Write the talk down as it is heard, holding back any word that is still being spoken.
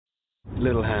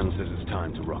Little Hand says it's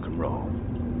time to rock and roll.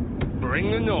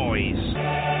 Bring the noise.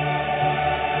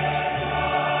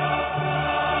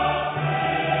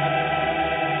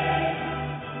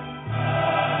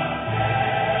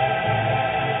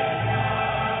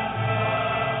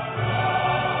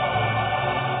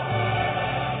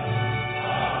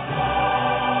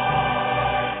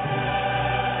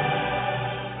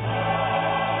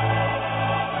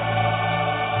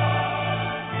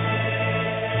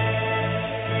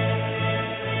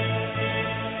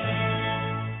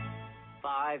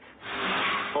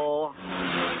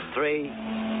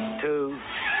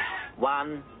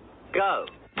 Go.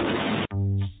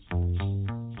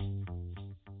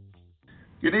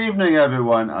 Good evening,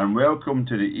 everyone, and welcome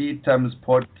to the Etims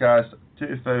podcast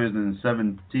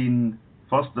 2017,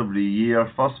 first of the year,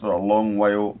 first for a long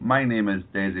while. My name is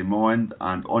Desimond,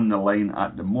 and on the line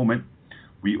at the moment,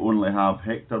 we only have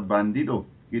Hector Bandido.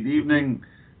 Good evening,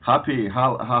 happy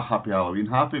Halloween,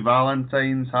 happy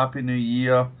Valentine's, happy New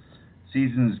Year,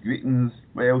 season's greetings.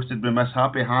 What else did we miss?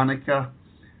 Happy Hanukkah.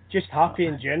 Just happy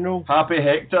in general. Happy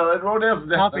Hector.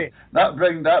 Happy. That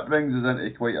brings us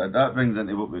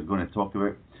into what we're going to talk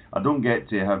about. I don't get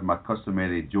to have my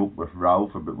customary joke with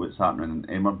Ralph about what's happening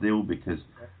in Emmerdale because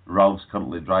Ralph's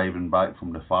currently driving back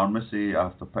from the pharmacy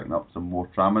after picking up some more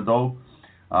tramadol.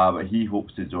 But he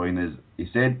hopes to join us. He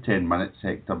said 10 minutes,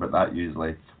 Hector, but that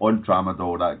usually on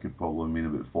tramadol that could probably mean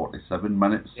about 47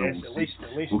 minutes. So yes, at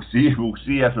least. We'll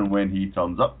see if and when he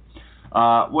turns up.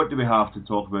 What do we have to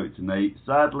talk about tonight?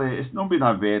 Sadly, it's not been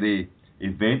a very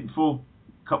eventful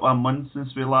couple of months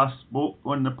since we last spoke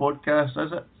on the podcast,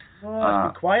 is it? Oh,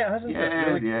 it's been quiet, hasn't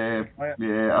it?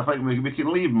 Yeah. I think we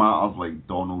can leave matters like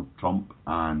Donald Trump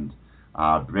and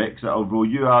Brexit, although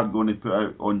you are going to put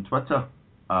out on Twitter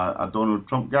a Donald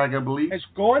Trump gag, I believe. It's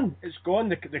gone.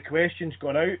 The question's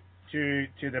gone out to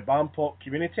the Bampot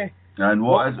community. And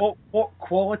what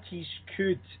qualities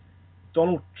could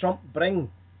Donald Trump bring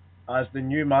as the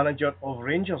new manager of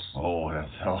Rangers? Oh, well,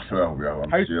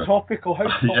 I'm sure. Topical.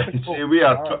 Yeah, we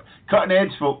are cutting edge,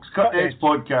 folks. Cutting edge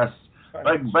podcasts.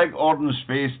 Big orange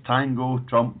face Tango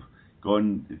Trump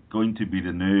going to be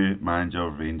the new manager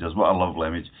of Rangers. What a lovely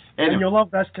image. Anyway. And you'll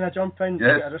love this. Can I jump in?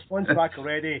 Yes. Get a response back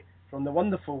already from the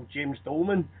wonderful James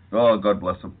Dolman. Oh, God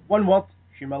bless him. One word: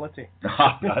 humility.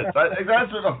 That's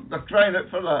what they're trying out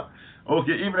for that.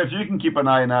 Okay, even if you can keep an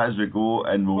eye on that as we go,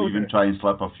 and we'll even try and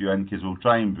slip a few in, because we'll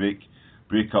try and break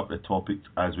up the topics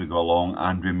as we go along,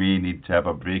 and we may need to have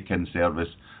a break-in service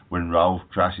when Ralph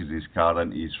crashes his car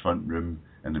into his front room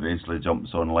and eventually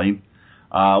jumps online.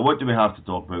 What do we have to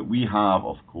talk about? We have,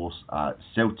 of course,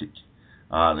 Celtic.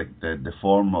 The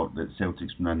form that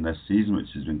Celtic's been in this season, which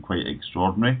has been quite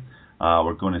extraordinary.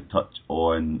 We're going to touch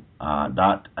on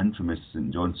that infamous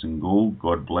St Johnstone goal.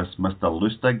 God bless Mr.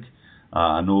 Lustig.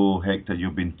 I know, Hector,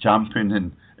 you've been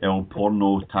championing El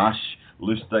Porno Tash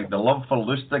Lustig, the Love for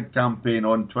Lustig campaign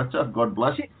on Twitter. God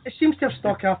bless. It seems to have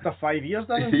stuck after 5 years,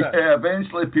 doesn't it? Yeah,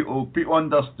 eventually people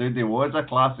understood he was a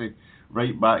classy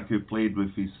right back who played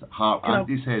with his heart and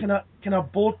his head. Can I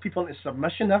board people into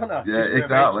submission, haven't I? Yeah,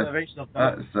 exactly.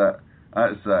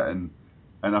 That's it.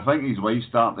 And I think his wife's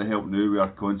starting to help now with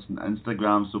her constant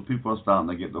Instagram, so people are starting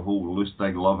to get the whole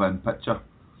Lustig love in picture.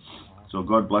 So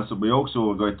God bless it. We also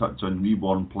are going to touch on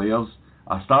reborn players.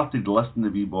 I started listing the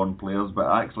reborn players, but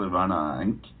I actually ran out of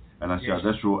ink, and I said I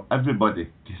just wrote everybody,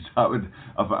 because that would,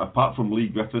 apart from Lee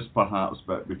Griffiths perhaps,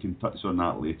 but we can touch on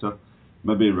that later.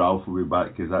 Maybe Ralph will be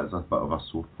back, because that's a bit of a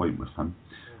sore point with him.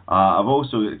 I've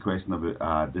also got a question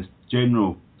about this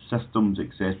general systems,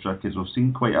 etc., because we've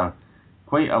seen quite a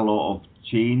lot of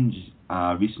change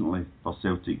recently for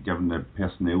Celtic, given the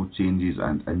personnel changes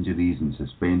and injuries and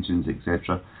suspensions,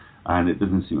 etc. And it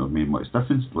doesn't seem to have made much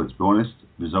difference, let's be honest,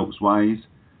 results-wise.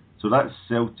 So that's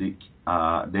Celtic.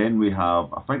 Then we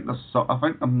have,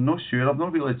 I'm not sure, I've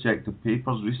not really checked the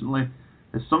papers recently.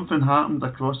 Has something happened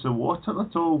across the water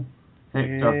at all,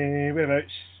 Hector?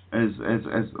 Whereabouts? I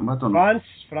don't know.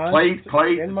 France.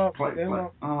 Clyde. Denmark.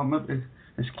 Oh, maybe.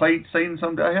 Is Clyde signed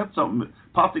something? I heard something.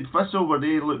 Partick Thistle, were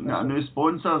they looking at a new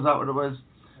sponsor? Is that what it was?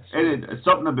 Anyway, it's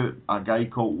something about a guy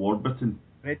called Warbuton.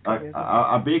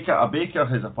 A baker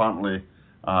has apparently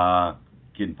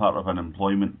getting part of an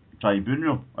employment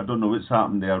tribunal. I don't know what's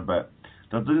happened there, but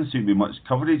there doesn't seem to be much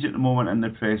coverage at the moment in the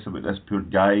press about this poor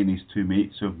guy and his two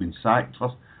mates who have been sacked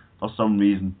for some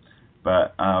reason.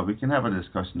 But we can have a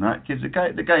discussion on that, because the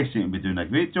guy seemed to be doing a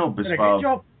great job.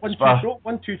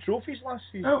 Won two trophies last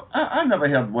season. No, I never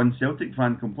heard one Celtic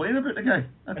fan complain about the guy.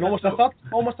 And almost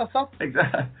a third.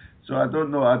 Exactly. So I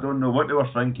don't know what they were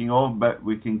thinking of, but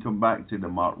we can come back to the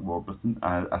Mark Warbuton.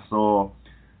 I saw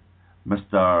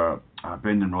Mr.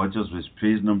 Brendan Rodgers was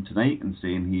praising him tonight and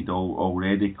saying he'd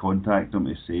already contacted him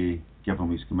to say, give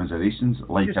him his commiserations,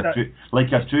 like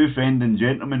a true friend and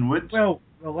gentleman would. Well,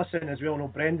 listen, as we all know,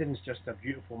 Brendan's just a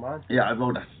beautiful man. Yeah,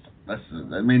 well,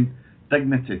 I mean,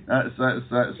 dignity. That's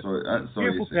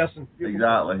Beautiful person.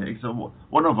 Exactly. So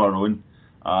one of our own.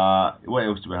 What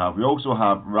else do we have? We also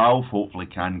have Ralph. Hopefully,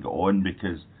 can get on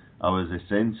because I was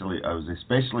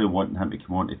especially wanting him to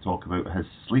come on to talk about his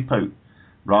sleep out.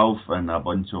 Ralph and a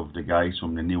bunch of the guys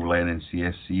from the Neil Lennon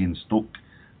CSC in Stoke,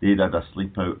 they had a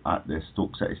sleep out at the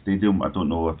Stoke City Stadium. I don't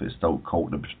know if it's still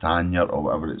called the Britannia or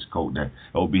whatever it's called.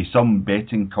 It'll be some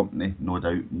betting company, no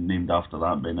doubt, named after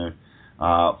that by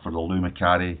now, for the Lou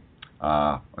Macari,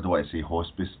 I don't want to say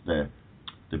hospice,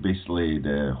 basically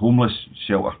the homeless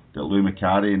shelter that Lou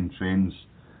Macari and friends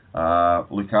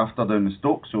look after down in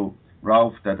Stoke. So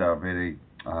Ralph did a very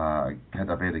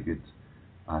good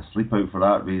sleep out for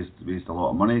that, raised a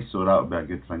lot of money, so that would be a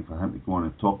good thing for him to go on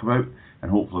and talk about,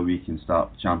 and hopefully we can start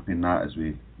championing that as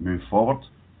we move forward.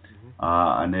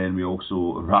 And then we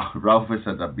also, Ralph has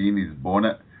had a bee in his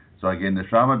bonnet, so again the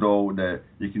tramadol,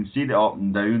 you can see the up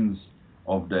and downs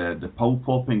of the pill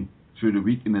popping through the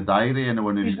week in the diary,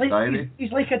 anyone who reads the diary.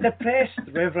 He's like a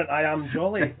depressed Reverend I Am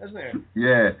Jolly, isn't he?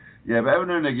 Yeah, but every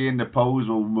now and again the pills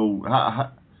will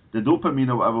the dopamine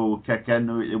or whatever will kick in.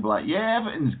 You'll be like, yeah,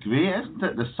 everything's great, isn't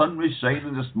it? The sun was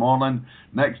shining this morning.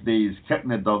 Next day he's kicking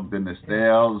the dog down the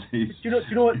stairs. Do you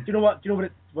know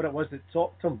what it was that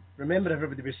topped him? Remember,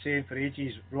 everybody was saying for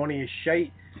ages, Ronnie is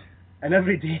shite, and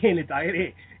every day in the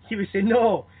diary he was saying,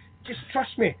 no, just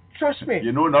trust me.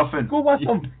 You know nothing. Go with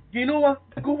him. You know what?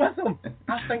 Go with him.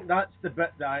 I think that's the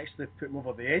bit that actually put him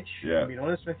over the edge. Yeah. To be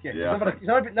honest with you, yeah, he's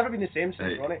never been the same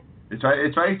since Ronnie. He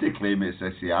tries to claim it's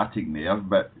a sciatic nerve,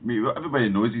 but everybody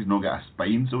knows he's not got a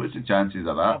spine, so what's the chances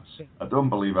of that? Absolutely. I don't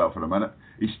believe that for a minute.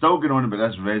 He's still going on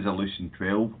about this Resolution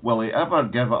 12. Will he ever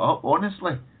give it up,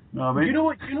 honestly? No, I mean, you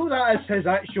know that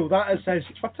is his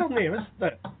Twitter name, isn't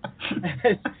it?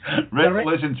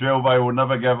 Resolution 12, I will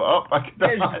never give it up. I can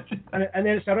imagine. And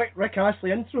then it's a Rick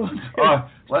Astley intro. Oh,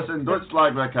 listen, don't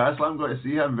slag Rick Astley. I'm going to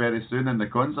see him very soon in the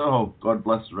concert hall. God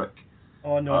bless Rick.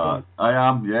 Oh no, don't. I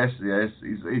am. Yes.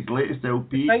 His latest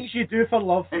LP. Things you do for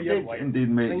love for your wife.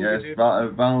 Indeed, mate. Things yes,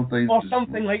 Valentine's. Or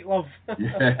something like love.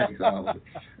 Yeah, exactly.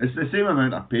 It's the same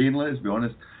amount of pain. Let's be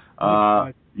honest.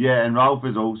 Yeah, and Ralph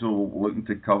is also looking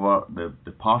to cover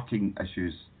the parking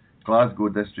issues. Glasgow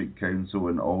District Council,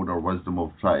 in all their wisdom,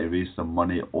 of trying to raise some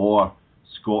money or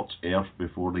scorch earth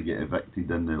before they get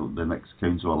evicted in the next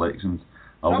council elections.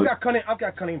 I've got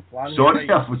a cunning plan. Sorry,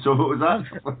 so what was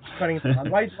that? Cunning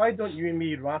plan. Why don't you and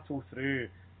me rattle through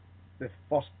the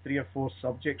first 3 or 4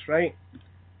 subjects, right?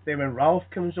 Then when Ralph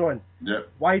comes on, yep.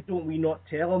 Why don't we not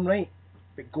tell him, right,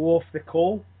 but go off the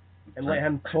call and let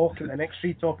him talk in the next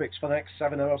 3 topics for the next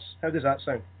 7 hours? How does that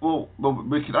sound? Well,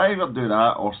 we could either do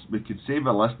that, or we could save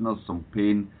our listeners some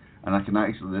pain, and I can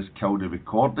actually just kill the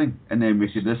recording, and then we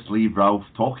should just leave Ralph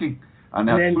talking, and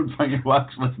I don't think he'll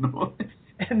actually know it.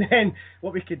 And then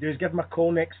what we could do is give him a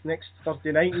call next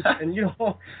Thursday night, and you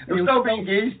know, he'll still be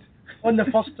engaged on the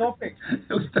first topic.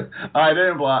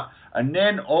 And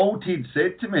then Alted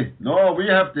said to me, "No, we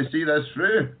have to see this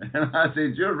through." And I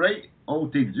said, "You're right,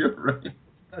 Alted, you're right."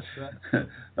 That's right.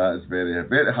 That's very,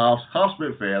 very harsh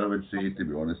but fair, I would say, to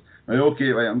be honest. Right, okay,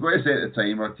 right. I'm going to set the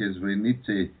timer because we need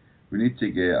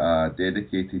to get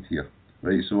dedicated here.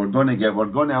 Right, so I'm going to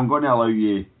allow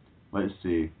you, let's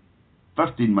say,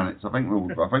 15 minutes. I think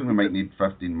we might need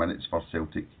 15 minutes for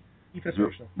Celtic.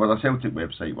 We're a Celtic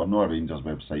website. We're not a Rangers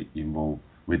website. Even though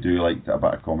we do like a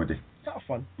bit of comedy. It's a bit of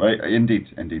fun. Right, indeed.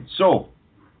 So,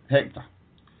 Hector.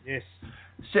 Yes.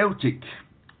 Celtic.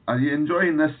 Are you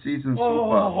enjoying this season so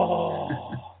far?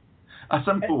 A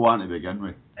simple one to begin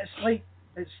with.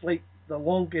 It's like the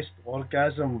longest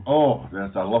orgasm. Oh,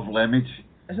 that's a lovely image,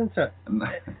 isn't it?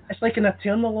 It's like an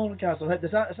eternal orgasm.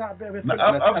 Is that a bit of a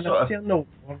an eternal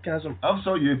orgasm? I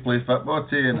saw you play football,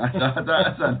 too, and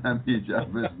that's an image.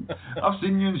 I've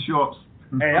seen you in shorts.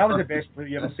 Hey, I was the best player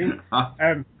you ever seen.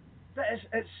 But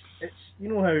it's you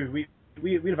know how we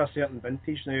have a certain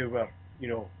vintage now where, you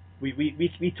know,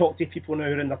 we talk to people now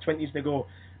who are in their 20s and they go,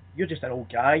 "You're just an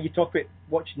old guy. You talk about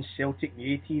watching Celtic in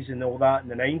the 80s and all that in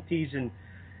the 90s."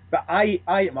 But I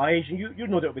at my age, and you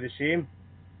know that it'll be the same,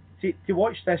 to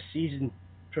watch this season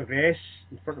progress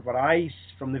in front of our eyes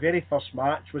from the very first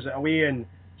match, was it away in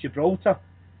Gibraltar?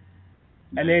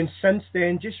 And then since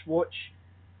then, just watch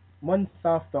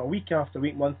week after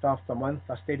week, month after month,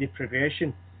 a steady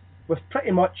progression with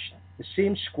pretty much the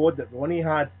same squad that Ronnie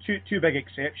had. Two big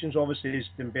exceptions, obviously, is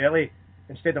Dembele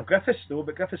instead of Griffiths, though.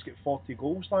 But Griffiths got 40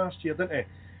 goals last year, didn't he?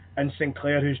 and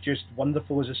Sinclair, who's just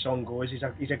wonderful as the song goes.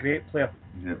 He's a great player.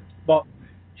 Yep. But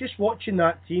just watching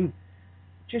that team,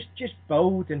 just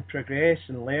build and progress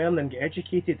and learn and get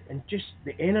educated, and just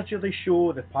the energy they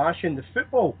show, the passion, the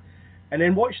football, and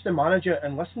then watch the manager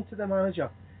and listen to the manager.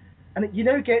 And you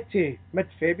now get to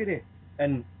mid-February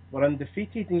and we're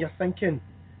undefeated, and you're thinking,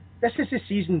 this is the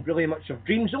season really much of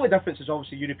dreams. The only difference is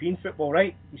obviously European football,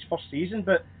 right? His first season,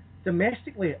 but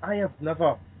domestically, I have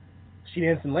never seen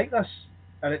anything like this,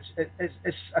 and it's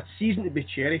a season to be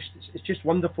cherished. It's just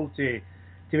wonderful to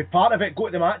be part of it, go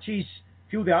to the matches,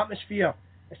 feel the atmosphere.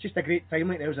 It's just a great time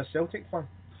right now as a Celtic fan.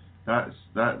 That's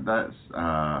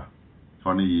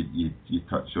funny you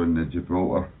touch on the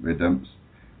Gibraltar with Imps,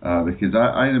 because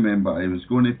I remember I was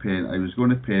going to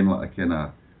pen like a kind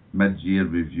of mid-year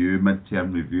review,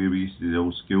 mid-term review. We used to do the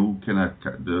old school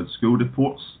the school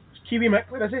reports. It's Kiwi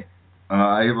Mickler, is he?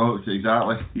 Well,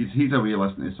 exactly. He's away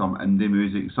listening to some indie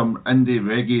music, some indie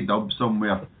reggae dub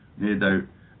somewhere, no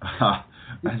doubt,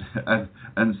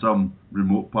 in some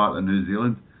remote part of New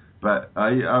Zealand. But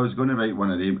I was going to write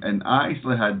one of them, and I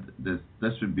actually had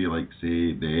this would be like,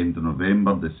 say, the end of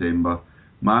November, December.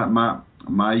 My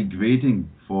grading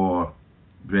for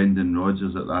Brendan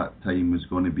Rodgers at that time was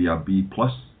going to be a B+,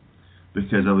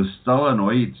 because I was still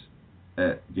annoyed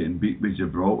at getting beat with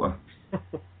Gibraltar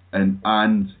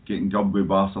and getting gubbed with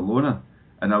Barcelona.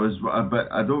 And I was,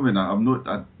 but I don't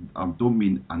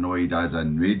mean annoyed as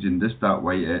in raging, just that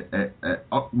way it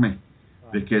upped me.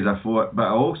 Because I thought, but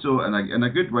also in a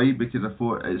good way, because I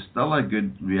thought it's still a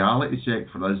good reality check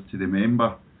for us to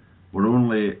remember we're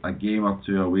only a game or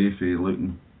two away from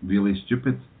looking really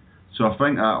stupid. So I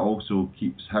think that also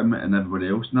keeps him and everybody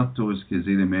else on their toes, because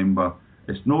they remember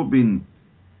it's not been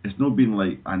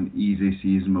like an easy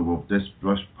season where we've just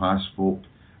brushed past folk,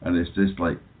 and it's just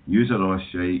like yous are all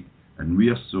shite and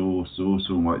we're so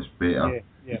much better.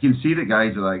 Yeah. You can see the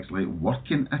guys are actually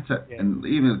working at it, and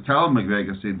even Callum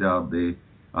McGregor said the other day,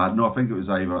 no, I think it was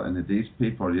either in the day's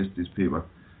paper or yesterday's paper,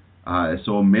 it's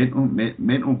all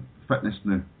mental fitness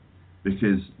now,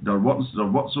 because they're working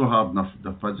so hard on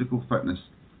their physical fitness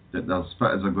that they're as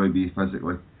fit as they're going to be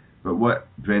physically. But what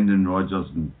Brendan Rodgers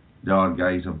and the other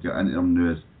guys have got into them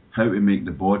now is how to make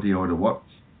the body all the work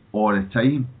all the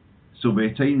time. So by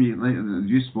the time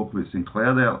you spoke about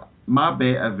Sinclair there, my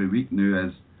bet every week now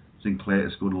is Sinclair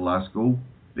to score the last goal,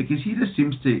 because he just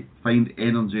seems to find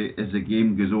energy as the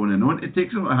game goes on and on. It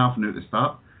takes him about half an hour to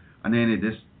start, and then he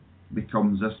just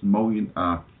becomes this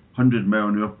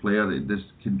 100-mile-an-hour player that just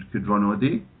could run all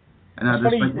day. And I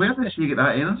just think, where does he get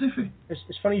that energy from?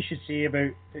 It's funny you should say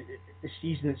about the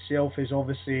season itself. Is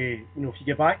obviously, if you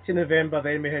go back to November,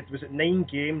 then we had, was it 9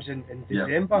 games in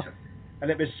December? Yeah.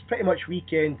 And it was pretty much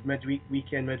weekend, midweek,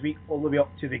 all the way up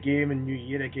to the game in New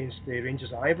Year against the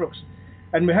Rangers at Ibrox.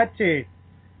 And we had to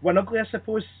win ugly, I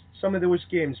suppose, some of those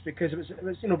games, because it was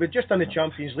we'd just done the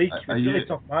Champions League with really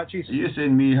tough matches. Are you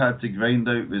saying we had to grind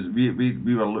out?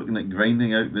 We were looking at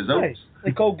grinding out results? Right.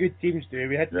 Like all good teams do,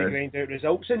 we had to grind out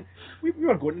results, and we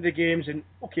were going to the games, and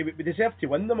okay, we deserved to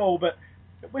win them all, but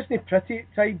it wasn't pretty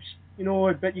at times,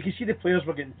 but you can see the players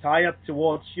were getting tired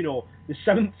towards, the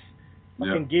 7th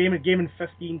game in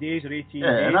 15 days or 18 days.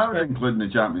 Yeah, and that was including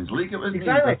the Champions League. It wasn't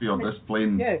exactly. If you're just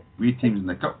playing wee teams in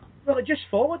the cup. Well, it just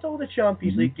followed all the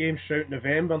Champions League games throughout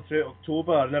November and throughout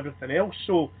October and everything else.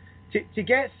 So to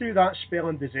get through that spell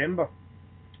in December,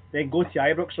 then go to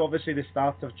Ibrox, obviously the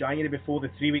start of January before the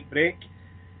 3-week break,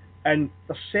 and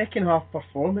the second half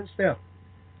performance there,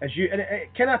 and it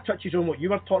kind of touches on what you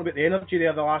were talking about, the energy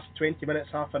there, the last 20 minutes,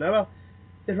 half an hour.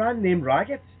 They ran them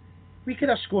ragged. We could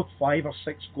have scored 5 or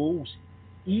 6 goals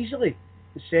easily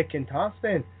the second half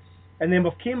then, and then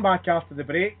we've came back after the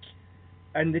break,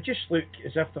 and they just look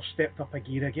as if they've stepped up a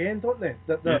gear again, don't they?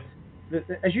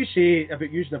 As you say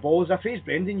about using the ball, there's a phrase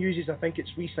Brendan uses, I think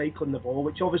it's recycling the ball,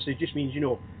 which obviously just means,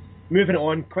 moving it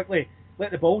on quickly,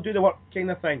 let the ball do the work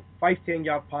kind of thing. 5-10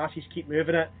 yard passes, keep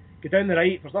moving it, go down the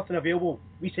right, if there's nothing available,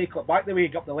 recycle it back the way,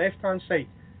 go up the left hand side,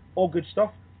 all good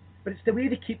stuff. But it's the way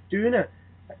they keep doing it,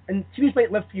 and teams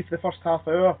might live for you for the first half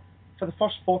hour, for the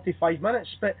first 45 minutes,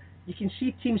 but you can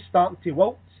see teams starting to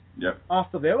wilt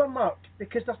after the hour mark,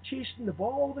 because they're chasing the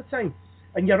ball all the time.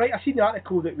 And you're right, I seen the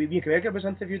article that McGregor was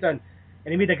interviewed in,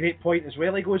 and he made a great point as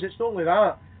well. He goes, it's not only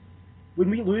that, when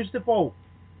we lose the ball,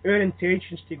 our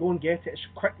intention is to go and get it as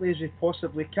quickly as we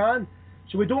possibly can,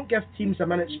 so we don't give teams a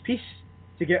minute's peace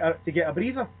to get a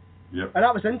breather. And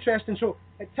that was interesting. So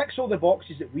it ticks all the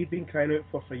boxes that we've been crying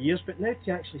out for years, but now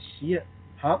to actually see it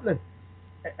happening,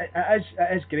 it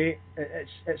is great.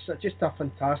 It's just a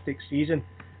fantastic season.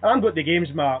 And I'm going to the games,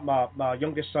 my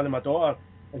youngest son and my daughter,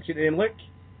 and say to them, look,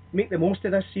 make the most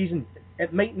of this season.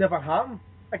 It might never happen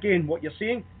again, what you're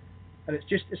seeing, and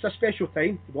it's a special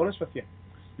time, to be honest with you.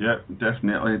 Yeah,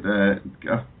 definitely.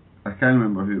 I can't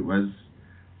remember who it was.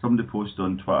 Somebody posted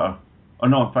on Twitter. Oh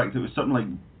no, in fact it was something like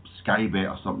Sky Bet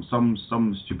or something.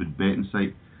 Some stupid betting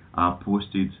site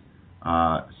posted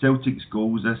Celtic's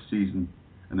goals this season,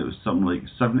 and it was something like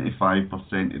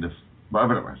 75% of the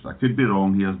whatever it was. I could be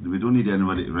wrong here. We don't need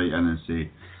anybody to write in and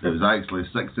say it was actually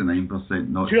 69%,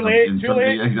 not too late.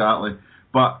 Exactly.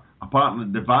 But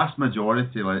apparently the vast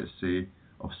majority, let's say,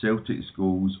 of Celtic's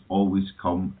goals always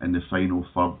come in the final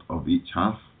third of each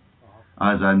half.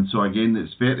 As in, so again,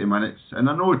 it's 30 minutes, and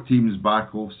I know teams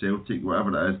back off Celtic, whatever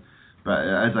it is, but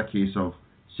it is a case of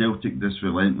Celtic just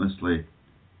relentlessly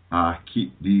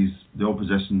keep the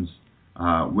oppositions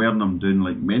wearing them down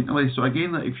like mentally. So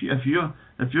again, if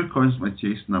you're constantly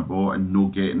chasing a ball and no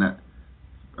getting it,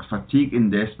 fatigue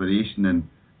and desperation, and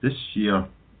this year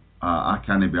I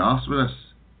can't be arsed with this.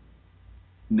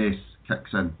 Ness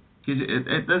kicks in because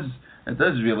it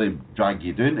does really drag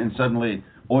you down, and suddenly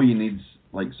all you need's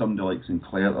like somebody like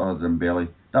Sinclair or Dembele.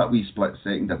 That wee split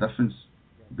second of difference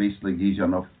basically gives you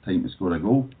enough time to score a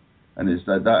goal, and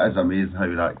that is amazing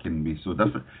how that can be so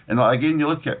different. And like, again, you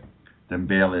look at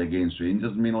Dembele against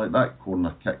Rangers. I mean, like that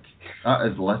corner kick, that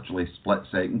is literally split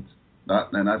second.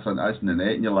 That's in the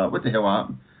net, and you're like, what the hell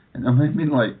happened? And I mean,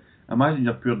 like, imagine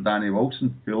your poor Danny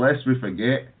Wilson, who lest we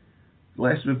forget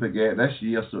this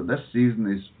year. So this season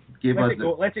is let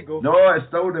it go. No, it's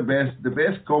still the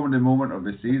best comedy moment of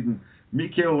the season.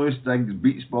 Mikael Lustig's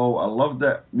beach ball. I loved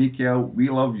it, Mikael. We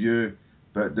love you.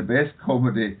 But the best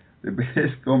comedy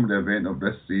event of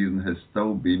this season has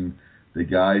still been the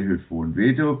guy who phoned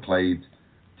Radio Clyde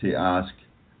to ask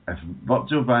if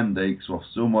Virgil van Dijk's worth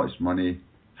so much money,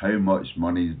 how much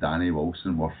money is Danny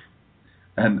Wilson worth?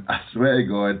 And I swear to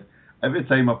God, every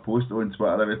time I post it on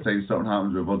Twitter, every time something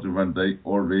happens with Virgil van Dijk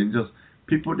or Rangers,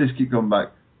 people just keep coming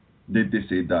back. Did they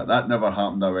say that? That never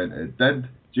happened. I went, it did.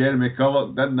 Jeremy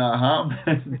Culloch, didn't that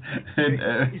happen?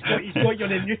 And, he's got you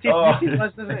on a muted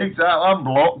list, isn't he? Exactly. I'm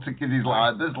blocked because he's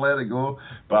like, just let it go.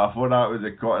 But I thought that was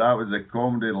a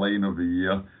comedy line of the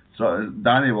year. So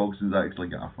Danny Wilson's actually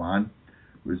got a fan.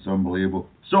 It's unbelievable.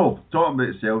 So talking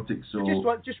about Celtic,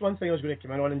 just one thing I was going to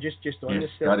come in on, and just on yes,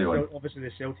 the Celtic, obviously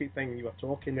the Celtic thing you were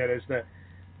talking there, is that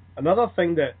another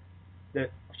thing that I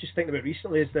was just thinking about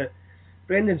recently is that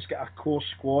Brendan's got a core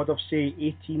squad of say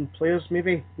 18 players,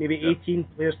 maybe 18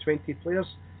 players, 20 players,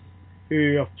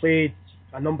 who have played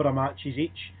a number of matches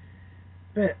each.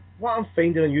 But what I'm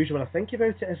finding unusual when I think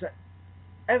about it is that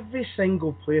every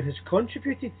single player has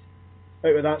contributed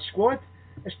out of that squad.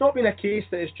 It's not been a case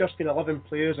that it's just been 11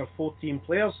 players or 14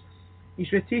 players.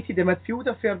 He's rotated the midfield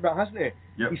a fair bit, hasn't he?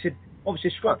 Yep. He said,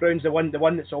 obviously Scott Brown's the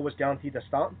one that's always guaranteed a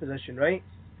starting position, right?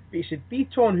 But he said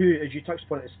Beaton, who, as you touched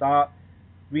upon at the start,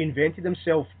 reinvented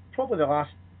himself probably the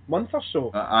last month or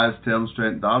so. As tells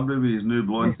Trent D'Arby with his new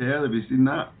blonde hair. Have you seen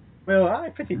that? Well,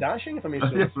 pretty dashing, if I may say.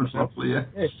 Yes, roughly, yeah.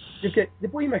 You've got the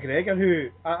boy McGregor, who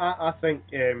I think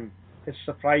has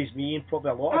surprised me and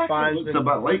probably a lot of fans. Looks a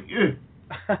bit like you.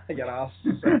 Your arse.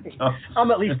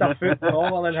 I'm at least a foot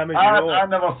taller than him, as you know. I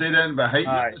never said anything but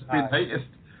height. It's been heightest.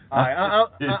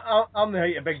 I'm the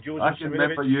height of Big Joseph. I can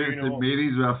remember you at St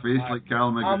Mary's with a face like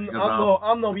Cal McGregor.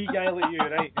 I'm no wee guy like you,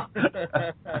 right?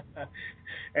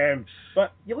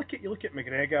 But you look at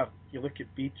McGregor, you look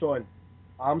at Beaton,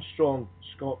 Armstrong,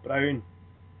 Scott Brown,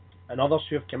 and others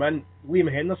who have come in. Liam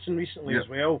Henderson recently as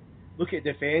well. Look at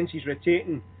defence, he's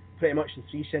rotating pretty much in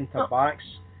three centre backs.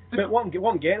 But what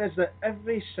I'm getting is that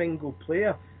every single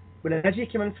player, when Izzy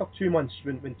came in for 2 months,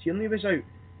 when Tierney was out,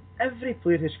 every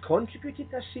player has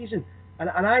contributed this season. And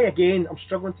I'm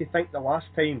struggling to think the last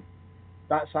time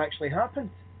that's actually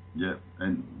happened. Yeah,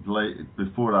 and like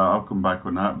before I'll come back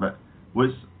on that, but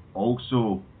what's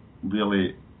also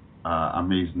really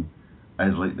amazing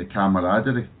is like the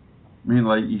camaraderie. I mean,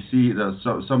 like you see, there's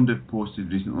somebody posted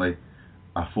recently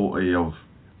a photo of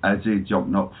Izzy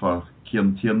jumping up for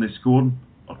Kieran Tierney scoring,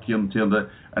 or Kieran Tierney,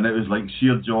 and it was like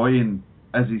sheer joy in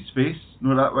Izzy's face.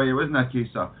 No, that way it wasn't a case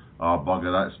of, oh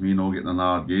bugger, that's me not getting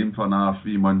another game for another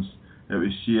 3 months. It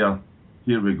was sheer,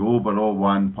 here we go, we're all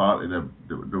one part of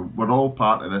we're all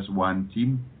part of this one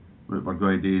team. We're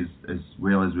going to do as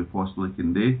well as we possibly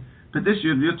can do. But this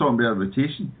year you're talking about a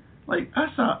rotation. Like I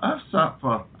sat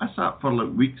for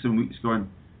like weeks and weeks going,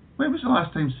 when was the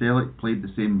last time Celtic played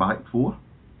the same back four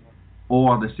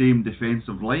or the same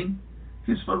defensive line?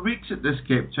 Because for weeks it just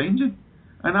kept changing,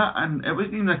 and it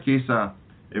wasn't even a case of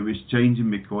it was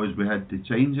changing because we had to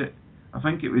change it. I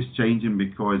think it was changing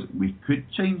because we could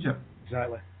change it.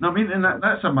 Exactly. No, I mean, and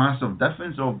that's a massive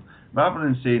difference. Of rather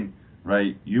than saying,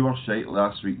 right, you were shite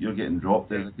last week, you're getting dropped.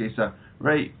 There's a case of,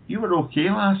 right, you were okay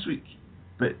last week.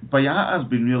 But Boyata's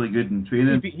been really good in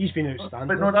training. He's been outstanding.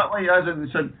 But no, that way he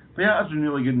hasn't. Boyata's been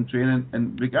really good in training,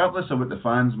 and regardless of what the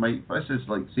fans might, this is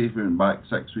like, say if we went back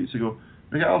 6 weeks ago,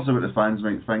 regardless of what the fans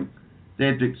might think,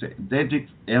 Dedrick's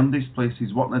earned his place,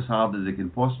 he's working as hard as he can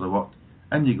possibly work.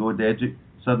 In you go, Dedrick,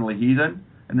 suddenly he's in,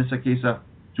 and it's a case of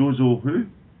Jozo who?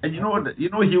 And you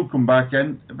know he'll come back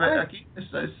in, but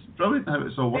it's brilliant how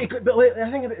it's all worked. But I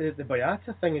think about the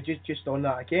Boyata thing, just on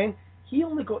that again, he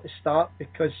only got the start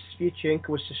because Sviatchenko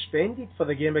was suspended for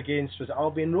the game against, was it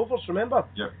Albion Rovers, remember?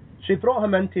 Yep. So he brought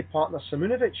him in to partner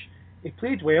Simunovic. He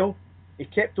played well, he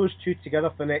kept those two together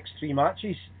for the next 3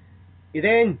 matches.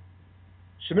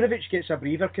 Simunovic gets a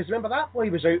breather, because remember that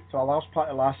boy was out for a large part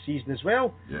of last season as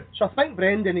well. Yeah. So I think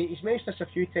Brendan, he's mentioned this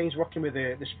a few times working with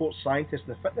the sports scientists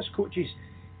and the fitness coaches,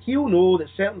 he'll know that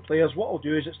certain players, what I'll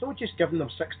do is, it's not just giving them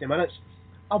 60 minutes,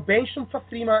 I'll bench them for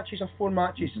 3 matches or 4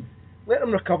 matches, let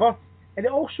them recover, and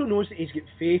it also knows that he's got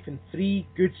faith in 3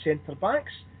 good centre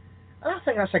backs, and I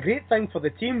think that's a great thing for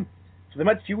the team, for the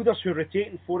midfielders who are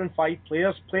rotating 4 and 5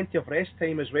 players, plenty of rest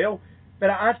time as well, but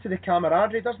it adds to the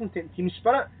camaraderie, doesn't it, and team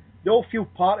spirit. They all feel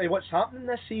part of what's happening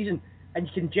this season, and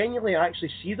you can genuinely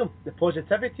actually see them, the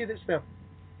positivity that's there.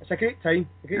 It's a great time,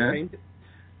 time.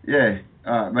 Yeah,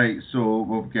 right,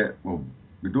 so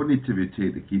we don't need to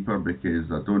rotate the keeper,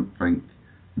 because I don't think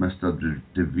Mr.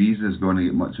 De Vries is going to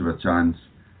get much of a chance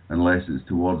unless it's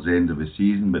towards the end of the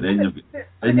season, but then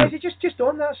just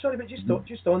on that, sorry, but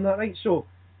just on that, right, so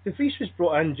De Vries was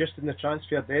brought in just in the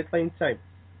transfer deadline time,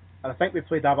 and I think we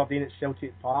played Aberdeen at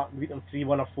Celtic Park and beat them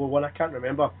 3-1 or 4-1, I can't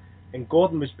remember, and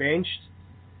Gordon was benched,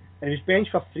 and he was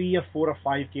benched for 3 or 4 or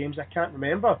 5 games, I can't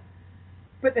remember,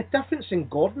 but the difference in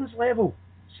Gordon's level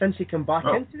since he came back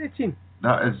into the team.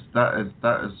 That is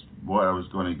what I was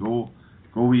going to go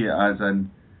with it, as in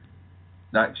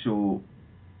the actual,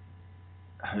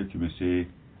 how can we say,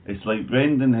 it's like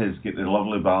Brendan has got the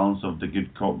lovely balance of the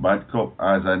good cop, bad cop,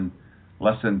 as in,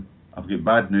 listen, I've got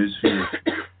bad news for you,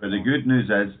 but the good news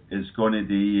is it's going to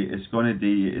be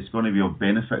of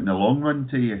benefit in the long run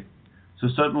to you. So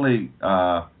certainly,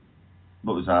 what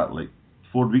was that, like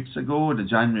 4 weeks ago, the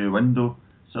January window,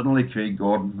 suddenly Craig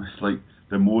Gordon was like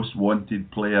the most wanted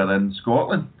player in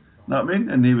Scotland. You know what I mean?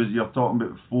 And you're talking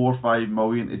about 4 or 5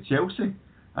 million to Chelsea.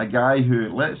 A guy who,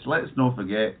 let's not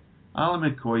forget, Alan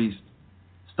McCoy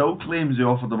still claims he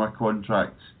offered him a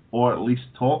contract, or at least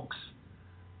talks,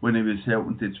 when he was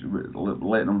helping to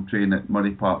letting him train at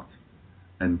Murray Park.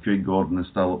 And Craig Gordon is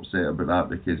still upset about that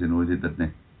because he knows he didn't.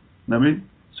 You know what I mean?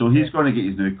 So he's going to get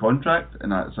his new contract,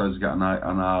 and that's how he's got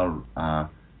an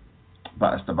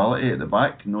bit of stability at the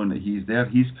back, knowing that he's there.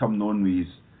 He's come known with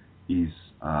his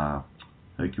how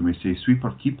can we say,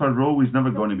 sweeper keeper role. He's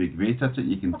never going to be great at it,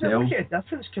 you can tell. Look at the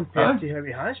difference compared to how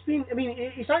he has been. I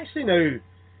mean, he's actually now,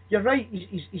 you're right,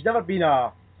 he's never been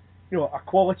a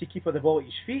quality keeper of the ball at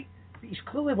his feet, but he's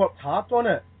clearly worked hard on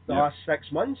it the last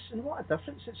 6 months, and what a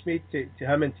difference it's made to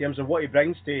him in terms of what he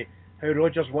brings to how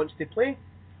Rodgers wants to play.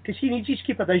 Because he needs his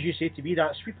keeper, as you say, to be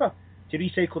that sweeper, to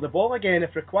recycle the ball again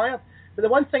if required. But the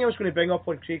one thing I was going to bring up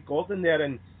on Craig Gordon there,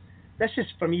 and this is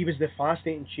for me was the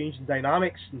fascinating change in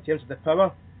dynamics in terms of the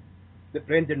power that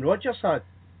Brendan Rodgers had.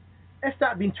 If that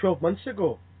had been 12 months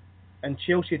ago and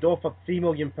Chelsea had offered £3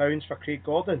 million for Craig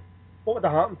Gordon, what would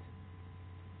have happened?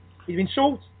 He'd been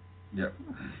sold. Yep.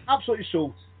 Absolutely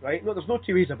sold, right? No, there's no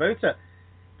two ways about it.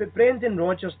 But Brendan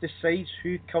Rodgers decides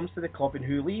who comes to the club and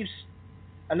who leaves.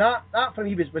 And that for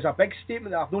me was a big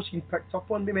statement that I've not seen picked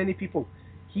up on by many people.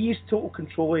 He has total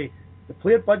control of the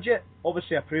player budget,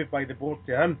 obviously approved by the board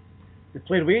to him. The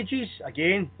player wages,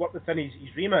 again, work within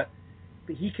his remit.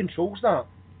 But he controls that.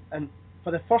 And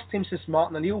for the first time since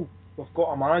Martin O'Neill, we've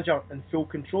got a manager in full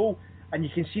control, and you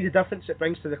can see the difference it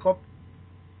brings to the club.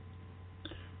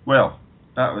 Well,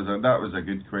 that was a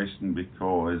good question,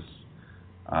 because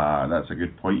that's a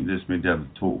good point. You just made there, the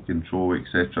total control,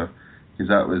 etc. Because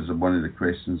that was one of the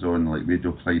questions on like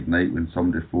Radio Clyde Night when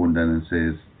somebody phoned in and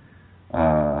says,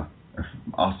 if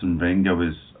Arsene Wenger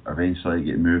was eventually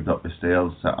getting moved up the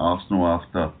stairs at Arsenal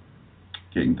after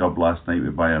getting gubbed last night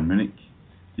with Bayern Munich,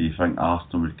 do you think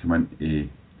Arsenal would come in to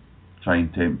try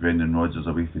and tempt Brendan Rodgers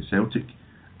away from Celtic?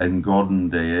 And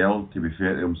Gordon Dalziel, to be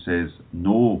fair to him, says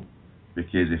no,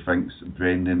 because he thinks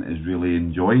Brendan is really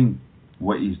enjoying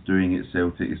what he's doing at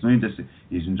Celtic. It's not just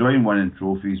he's enjoying winning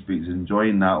trophies, but he's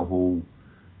enjoying that whole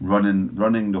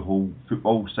running the whole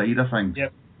football side of things.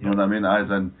 Yep. You know what I mean? As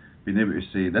in being able to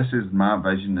say, this is my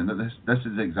vision and this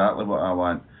is exactly what I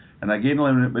want. And again,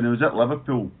 when he was at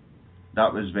Liverpool,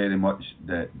 that was very much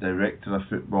the director of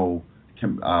football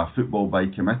by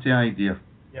committee idea.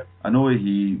 Yep. I know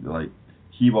he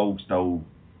will still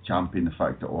champion the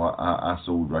fact that I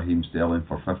sold Raheem Sterling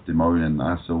for 50 million and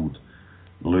I sold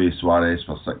Luis Suarez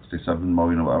for 67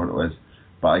 million or whatever it was.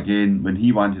 But again, when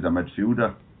he wanted a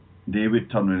midfielder, they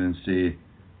would turn around and say,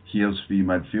 here's 3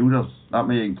 midfielders. That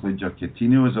may include your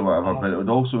Coutinhos or whatever, but it would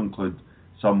also include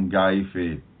some guy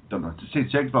for, don't know, say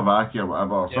Czechoslovakia or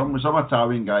whatever, or some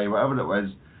Italian guy, whatever it was.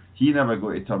 He never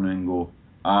got to turn around and go,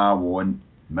 I want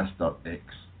Mr. X.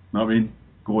 You know what I mean?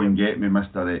 Go and get me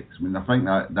Mr. X. I mean, I think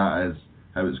that is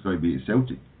how it's going to be at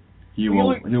Celtic. He will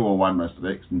want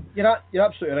Mr. X. And you're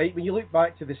absolutely right. When you look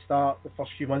back to the start, the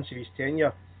first few months of his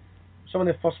tenure, some of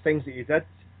the first things that he did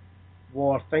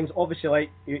were things, obviously, like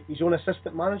his own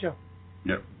assistant manager.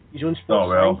 Yep. His own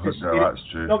sports scientist. That's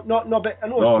true. But I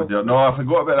know. I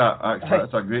forgot about that. Actually,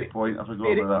 that's a great point. I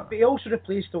forgot about that. But he also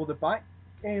replaced all the back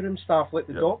room staff, like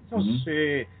the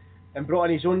doctors, and brought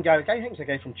in his own guy. The guy, I think, is a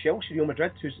guy from Chelsea, Real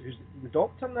Madrid, who's the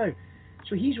doctor now.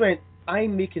 So he's went,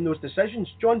 I'm making those decisions.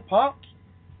 John Park,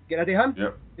 get rid of him.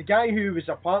 Yep. The guy who was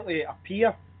apparently a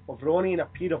peer of Ronnie and a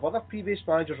peer of other previous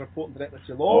managers reporting directly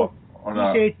to Law.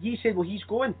 He said, well, he's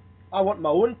going. I want my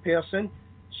own person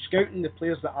scouting the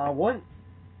players that I want.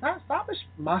 That was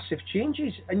massive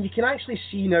changes, and you can actually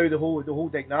see now the whole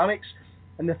dynamics.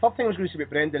 And the third thing I was going to say about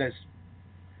Brendan is,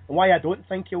 and why I don't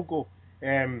think he'll go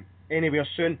anywhere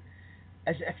soon,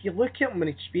 is if you look at him when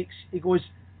he speaks, he goes,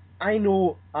 I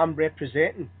know I'm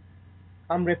representing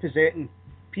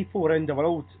people around the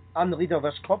world. I'm the leader of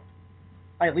this club.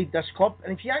 I lead this club.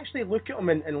 And if you actually look at him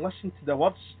and listen to the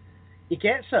words, he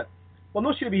gets it. Well,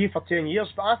 not sure he'll be here for 10 years,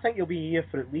 but I think he'll be here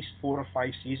for at least 4 or 5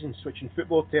 seasons, which in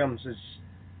football terms is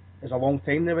a long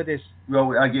time nowadays.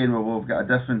 Well, again, we've got a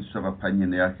difference of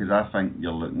opinion there, because I think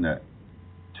you're looking at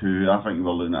 2. I think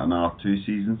we're looking at another 2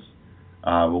 seasons.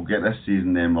 We'll get this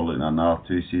season, then we're looking at another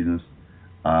 2 seasons,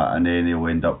 and then he'll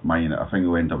end up I think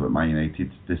he'll end up at Man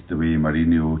United, just the way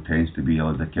Mourinho tends to be,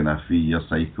 like the kind of 3-year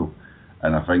cycle.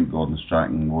 And I think Gordon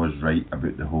Strachan was right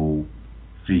about the whole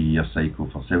 3-year cycle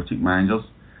for Celtic managers.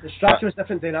 The Strachan was a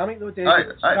different dynamic though,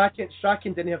 David.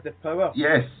 Strachan didn't have the power.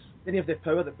 Yes. Didn't have the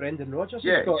power that Brendan Rodgers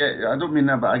has got. Yeah, I don't mean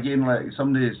that, but again, like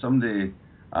somebody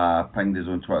pinged us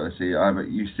on Twitter to say,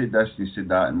 but you said this, you said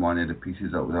that in one of the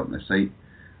pieces that was up on the site.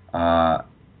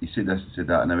 You said this, you said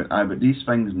that, and I went, but these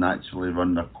things naturally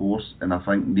run their course, and I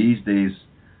think these days,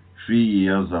 3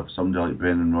 years of somebody like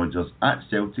Brendan Rodgers at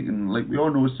Celtic, and like we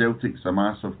all know Celtic's a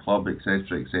massive club,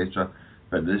 etc., etc.,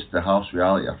 but the harsh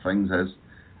reality of things is,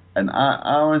 and I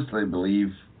honestly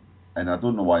believe, and I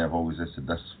don't know why I've always said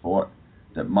this thought,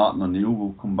 that Martin O'Neill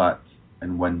will come back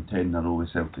and win 10 in a row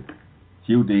with Celtic.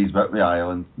 He'll do his bit with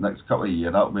Ireland, next couple of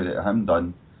years, that'll be him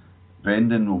done.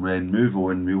 Brendan will then move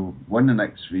on, we'll win the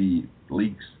next 3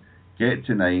 leagues, get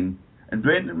to 9, and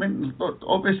Brendan, I mean,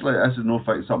 obviously this is no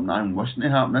fact something I'm wishing to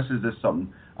happen, this is just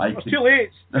something it's too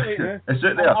late now. It's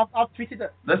out there. I've tweeted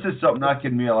it. This is something I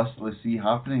can realistically see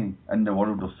happening in the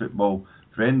world of football.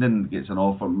 Brendan gets an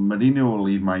offer, Mourinho will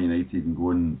leave Man United and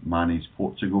go and manage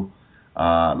Portugal,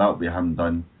 that'll be him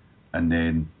done, and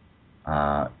then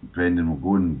Brendan will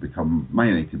go and become Man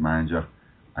United manager,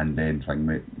 and then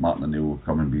Martin O'Neill will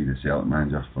come and be the Celtic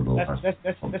manager for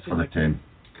the 10.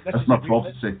 That's my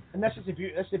prophecy. And this is the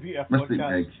beauty of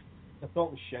podcast. They're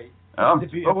talking shite.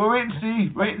 But we'll wait and see.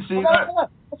 This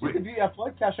is the beauty of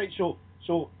podcast, right?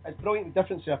 So it's brilliant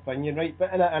difference of opinion, right?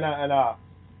 But in a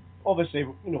obviously,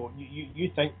 you know,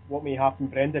 you think what may happen,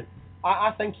 Brendan.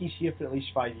 I think he's here for at least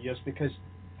 5 years, because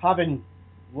having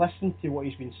listened to what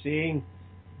he's been saying,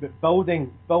 but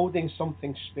building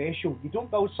something special. You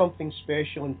don't build something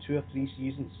special in 2 or 3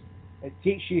 seasons. It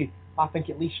takes you, I think,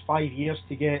 at least 5 years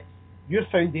to get your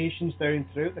foundations down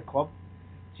throughout the club,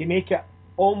 to make it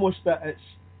almost that it's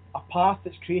a path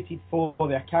that's created for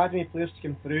the academy players to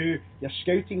come through, your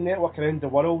scouting network around the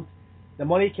world, the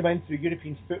money come in through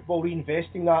European football,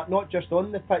 reinvesting that, not just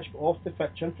on the pitch, but off the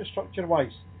pitch,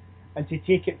 infrastructure-wise, and to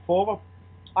take it forward.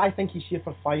 I think he's here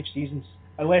for 5 seasons,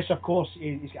 unless, of course,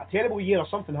 he's got a terrible year or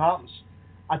something happens.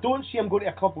 I don't see him going to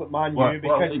a club like Man U,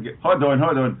 because... Hold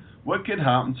on. What could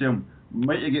happen to him?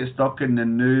 Might you get stuck in the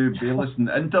new Baylison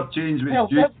interchange,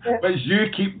 which you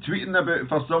keep tweeting about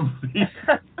for some reason?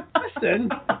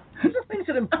 Listen, these things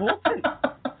are important.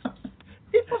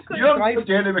 You're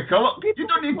Jerry McCulloch. You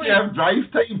don't need to have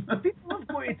drive time. People have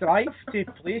got to drive to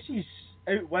places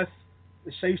out with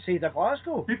the south side of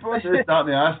Glasgow. People are starting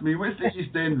to ask me, what's the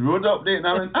East End road update? And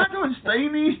I went, I don't stay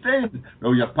in East End.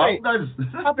 Well, your pub does.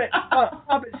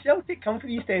 But Celtic come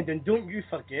from East End, and don't you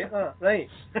forget that, right?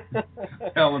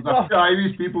 Well, there's a few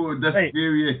Irish people who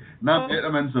disagree with you, not get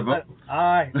them in Seville.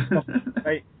 Aye.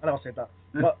 Right, I never said that.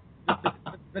 But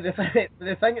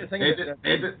the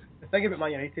thing about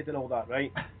Man United and all that,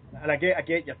 right? And I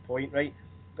get your point, right?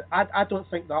 I don't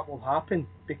think that will happen,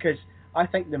 because I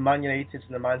think the Man Uniteds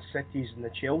and the Man Cities and the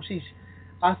Chelseas,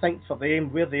 I think for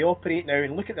them, where they operate now,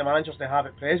 and look at the managers they have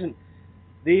at present,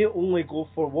 they only go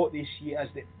for what they see as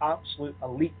the absolute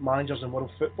elite managers in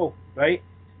world football, right?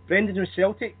 Brendan with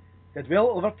Celtic did well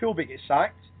at Liverpool but gets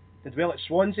sacked, did well at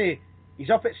Swansea, he's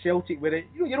up at Celtic where,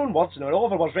 your own words now, all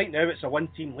of our words right now, it's a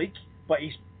one-team league, but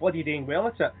he's bloody doing well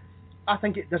at it. I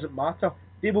think it doesn't matter.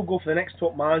 They will go for the next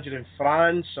top manager in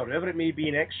France or wherever it may be,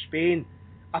 in Spain.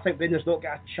 I think Brendan's not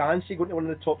got a chance of going to one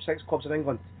of the top 6 clubs in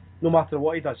England, no matter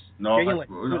what he does. No, I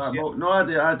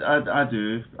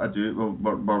do. Well,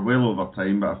 we're well over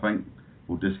time, but I think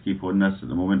we'll just keep on this at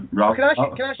the moment. Ralph, can I ask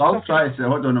you I'll try to say,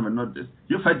 hold on a minute.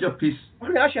 You've had your piece.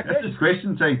 Can I ask you a question? This is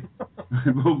question time.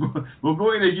 we'll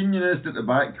go to the unionist at the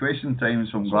back. Question times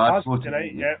from Glasgow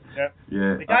tonight. Yeah.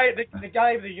 Yeah. The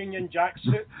guy with the Union Jack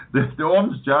suit. the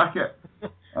orange jacket.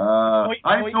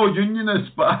 I'm no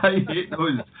unionist, but I hate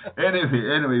those.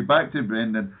 Anyway, back to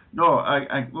Brendan. No,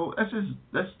 well,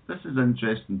 this is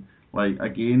interesting. Like,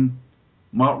 again,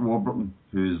 Mark Warbuton,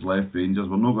 who's left Rangers,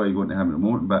 we're not going to go into him at the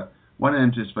moment, but one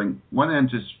interesting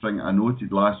thing I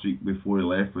noted last week before he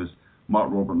left was Mark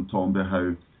Warbuton talking about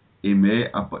how he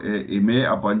met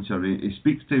a bunch of he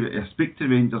speaks to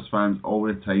Rangers fans all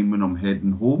the time when I'm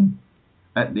heading home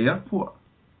at the airport.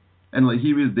 And like,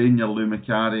 he was doing your Lou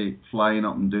Macari flying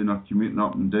up and down or commuting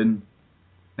up and down,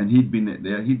 and he'd been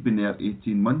there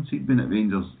 18 months. He'd been at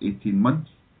Rangers 18 months,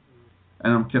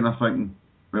 and I'm kind of thinking,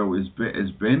 well, is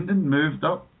Brendan moved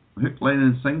up hook, line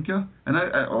and sinker? And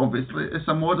I obviously it's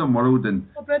a modern world, and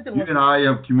you and I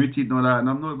have commuted and all that, and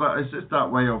I'm not. But it's just that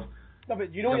way of. No,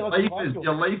 but you know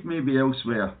your life may be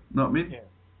elsewhere. Know what I mean?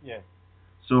 Yeah.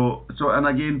 So and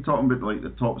again, talking about like the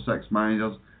top 6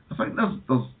 managers, I think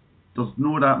there's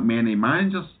not that many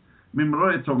managers. I mean, we're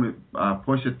already talking about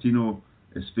Pochettino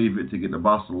is favourite to get the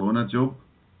Barcelona job.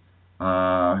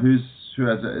 Who is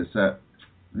it? It's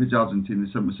who's Argentina?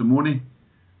 Simone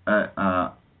at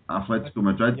Atletico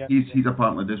Madrid. Yeah, he's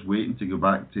apparently just waiting to go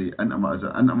back to Inter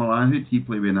Milan. Who did he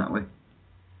play with in Italy?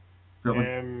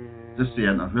 Just say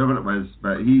Inter, whoever it was.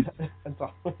 But he's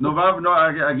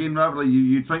rather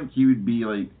you'd think he would be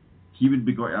like. He would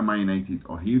be going to Man United,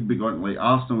 or he would be going to, like,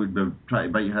 Arsenal would be trying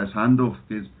to bite his hand off,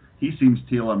 because he seems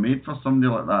tailor-made for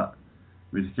somebody like that,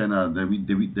 with kind of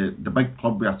the big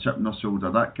club with a chip on their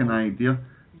shoulder, that kind of idea.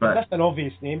 But that's an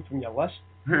obvious name from your list.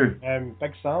 Who?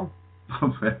 Big Sam.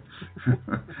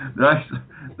 they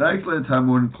actually had him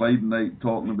on Clyde night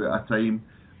talking about a time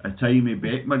he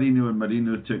bet Mourinho and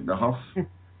Mourinho took the huff,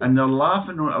 and they're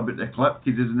laughing about the clip,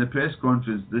 because in the press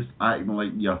conference, this acting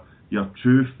like your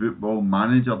true football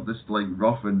manager, just like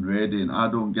rough and ready, and I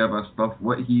don't give a stuff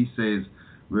what he says,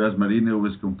 whereas Mourinho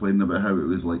was complaining about how it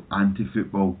was like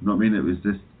anti-football. You know what I mean? It was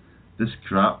this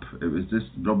crap. It was just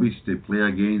rubbish to play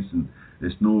against, and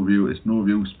it's no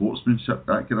real sportsmanship,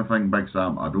 that kind of thing. Big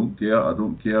Sam, I don't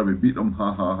care. We beat them,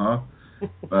 ha ha ha.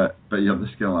 but you're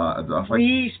just kind of like,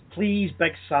 please,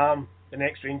 Big Sam, the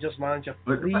next Rangers manager,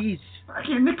 please. But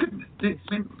again,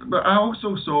 but I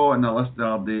also saw in the list the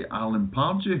other day Alan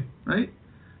Pardew, right?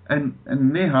 And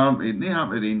they have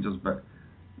Rangers, but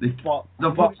they've not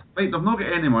got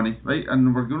any money, right?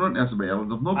 And we're going on to this about earlier.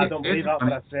 They've not got I don't believe that for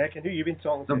a second. Who you been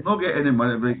talking to? They've not got any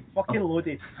money, right? Fucking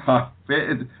loaded. Out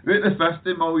the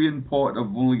 50 million pot, they've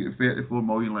only got 34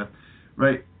 million left,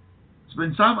 right? So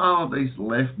when Sam Allardyce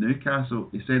left Newcastle,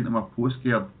 he sent them a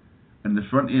postcard, and the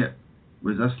front of it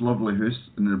was this lovely house,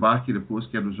 and in the back of the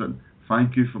postcard was written,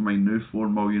 "Thank you for my new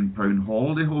 £4 million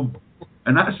holiday home."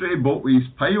 And that's what he bought with his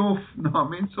pay off, you know what I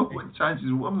mean? So what chances,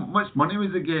 how much money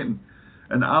was he getting?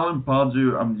 And Alan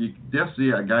Pardew, you dare say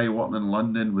a guy working in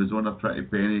London was on a pretty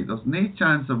penny. There's no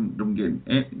chance of them getting,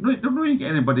 they're not going to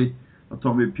get anybody. They're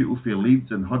talking about people for Leeds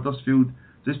and Huddersfield,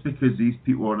 just because these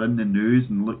people are in the news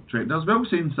and look trade. There's well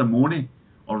saying Simone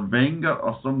or Wenger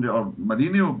or somebody or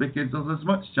Mourinho, because there's as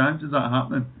much chance as that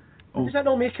happening. Does that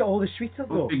not make it all the sweeter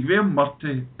though? It'll be Graham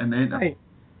Murty and then right.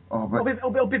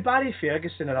 It'll be Barry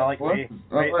Ferguson and Alec Ray.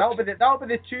 Right. That'll be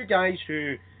the two guys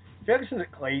who Ferguson's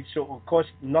at Clyde, so it will cost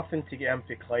nothing to get him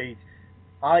to Clyde.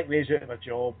 Alec Ray's out of a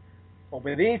job. It'll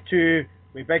be they two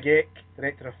with Big Eck,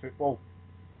 director of football.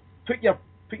 Put your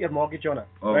mortgage on it,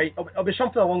 right? It'll be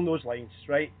something along those lines,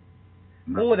 right?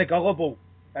 No. Only the gullible,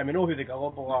 and we know who the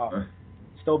gullible are,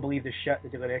 still believe the shit the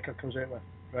Daily Record comes out with,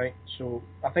 right? So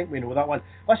I think we know that one.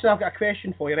 Listen, I've got a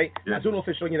question for you, right? Yes. I don't know if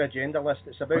it's on your agenda list.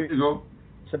 It's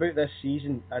about this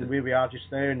season and where we are just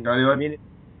now. And I mean,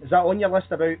 is that on your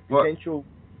list about potential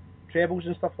trebles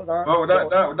and stuff like that? Oh,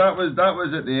 that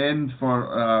was at the end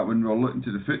for when we were looking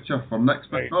to the future for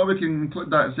next month. Right. No, we can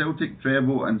include that. Celtic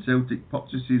treble and Celtic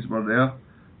purchases were there.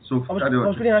 So I was going to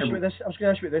ask you about this. I was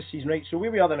going to ask you about this season, right? So where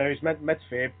we are now is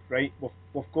mid-Feb, right?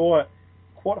 We've got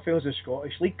quarterfinals of the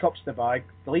Scottish League, Cup's the bag.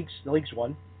 The league's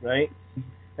won, right?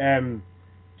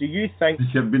 Do you think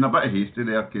you've been a bit hasty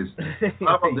there? Because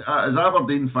as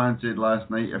Aberdeen fan said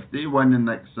last night, if they win the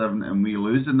next 7 and we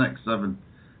lose the next 7,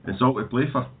 it's all to play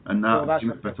for, and that's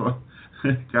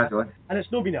and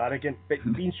it's not being arrogant, but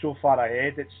being so far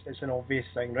ahead, it's an obvious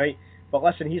thing, right? But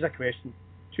listen, here's a question,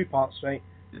 2 parts, right?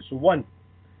 Yes. So 1,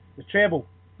 the treble,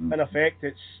 in effect,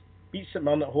 it's beat St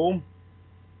Mirren at home,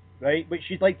 right? Which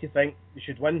you'd like to think they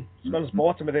should win. St Mirren's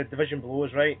bottom of the division below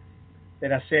us, right?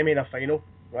 Then a semi and a final,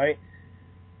 right?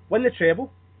 Win the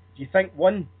treble. Do you think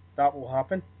 1, that will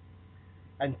happen?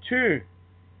 And 2,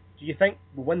 do you think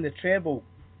we'll win the treble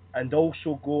and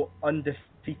also go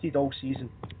undefeated all season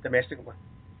domestically?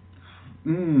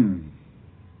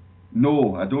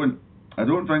 No, I don't. I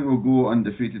don't think we'll go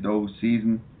undefeated all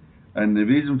season, and the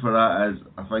reason for that is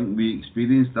I think we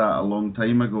experienced that a long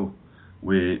time ago.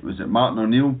 Was it Martin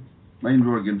O'Neill? Mind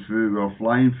we were going through, we were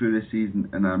flying through the season,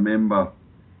 and I remember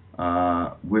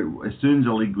as soon as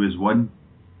the league was won,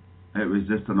 it was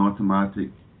just an automatic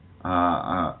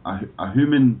a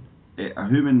human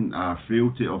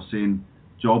frailty of saying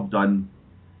job done,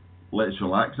 let's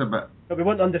relax a bit. But we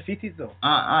weren't undefeated though.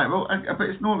 But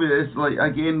it's not really. It's like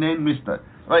again then we start.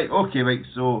 Right, okay, right.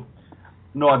 So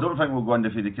no, I don't think we'll go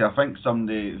undefeated. I think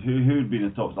somebody who'd be in the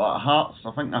top, like Hearts.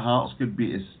 I think the Hearts could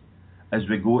beat us as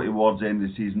we go towards the end of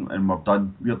the season, and we're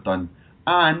done. We're done.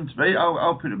 And right,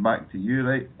 I'll put it back to you,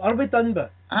 right? Are we done,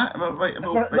 but? Right.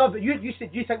 No, but you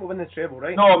said you think we'll win the treble,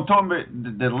 right? No, I'm talking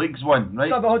about the league's won, right?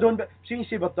 No, but hold on. But see, you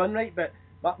say we're done, right? But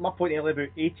my point earlier about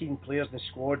 18 players in the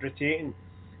squad rotating.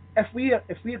 If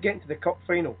we're getting to the cup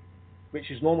final,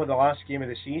 which is normally the last game of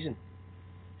the season,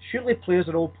 surely players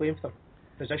are all playing for their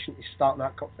position to start in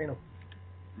that cup final.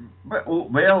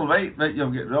 Well, right.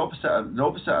 You've got the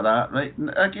opposite of that, right? And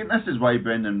again, this is why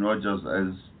Brendan Rodgers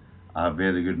is a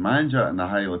very good manager and a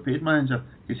highly paid manager,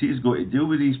 because he's got to deal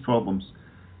with these problems.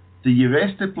 Do you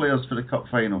rest the players for the cup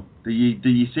final? Do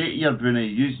you say to your Brunei,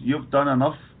 you've done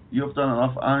enough? You've done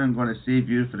enough. I'm going to save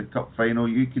you for the cup final.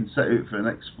 You can sit out for the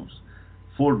next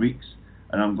 4 weeks,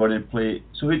 and I'm going to play.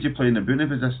 So who do you play in the Brunei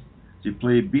position? Do you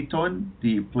play Beaton? Do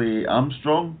you play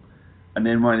Armstrong? And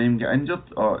then one of them get injured,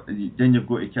 or then you've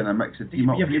got to kind of mix the team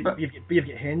up a bit. You've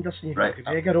got Henderson, you've got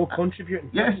Gregor all contributing.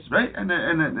 Yes, right, and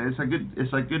it's a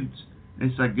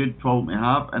good problem to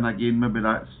have. And again, maybe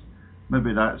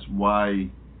that's why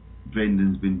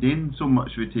Brendan's been doing so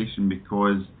much rotation,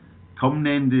 because come the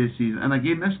end of the season, and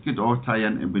again this could all tie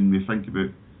into when we think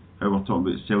about how we're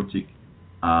talking about Celtic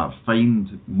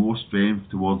find more strength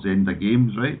towards the end of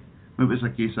games, right? Maybe it's a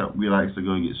case that we're actually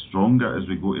going to get stronger as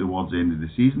we go towards the end of the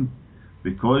season,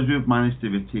 because we've managed to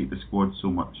rotate the squad so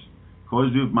much,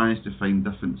 because we've managed to find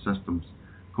different systems,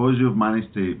 because we've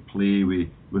managed to play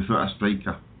without a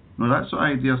striker. No, that sort of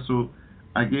idea. So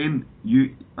again,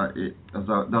 there's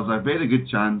a very good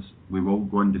chance we will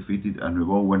go undefeated and we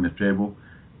will win the treble,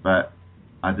 but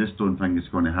I just don't think it's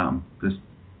going to happen.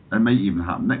 It might even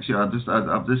happen next year. I've just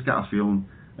got a feeling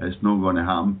it's not going to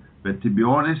happen. But to be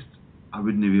honest, I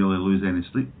wouldn't really lose any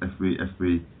sleep if we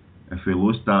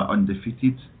lost that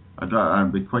undefeated.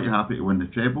 I'd be quite happy to win the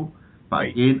treble. But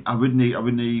right. Again, I wouldn't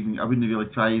really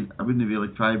try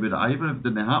with it either if it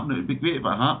didn't happen. It would be great if it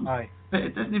happened. Aye. But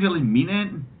it doesn't really mean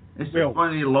anything. It's just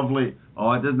one of the lovely.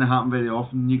 It doesn't happen very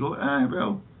often. You go,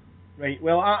 well. Right.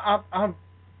 Well, I'm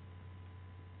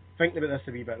thinking about this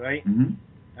a wee bit, right?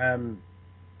 Mm-hmm.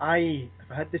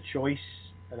 If I had the choice,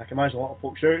 and I can imagine a lot of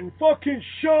folks shouting, "Fucking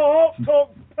shut up,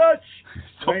 talk bitch!"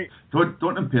 Right.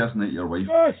 Don't impersonate your wife.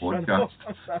 Podcast.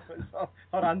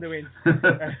 Her and the wind.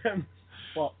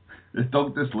 What? The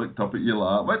dog just looked up at you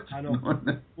like, what? I know.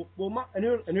 Well, in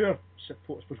our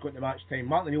supporters was going to match time.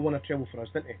 Martin O'Neill won a treble for us,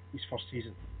 didn't he? His first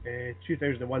season,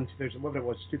 2001, whatever it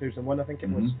was, 2001 I think it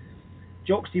was.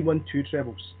 Jock's team won 2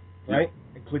 trebles, right,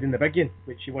 including the big one,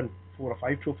 which he won 4 or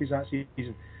 5 trophies that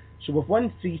season. So we've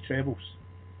won 3 trebles.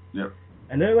 Yep.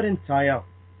 In our entire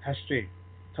history,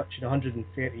 touching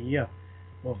 130 years,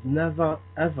 we've never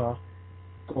ever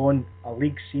gone a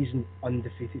league season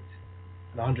undefeated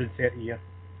in 130 years.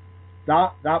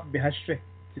 That would be history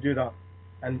to do that.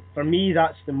 And for me,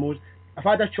 that's the most. If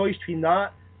I had a choice between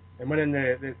that and winning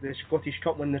the Scottish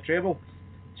Cup, winning the treble,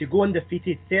 to go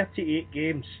undefeated 38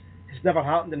 games has never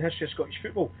happened in history of Scottish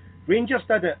football. Rangers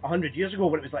did it 100 years ago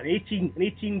when it was like an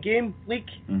 18 game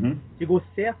league. Mm-hmm. To go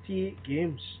 38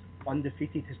 games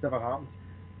undefeated has never happened.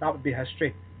 That would be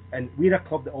history. And we're a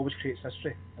club that always creates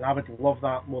history, and I would love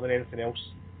that more than anything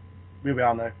else. Where we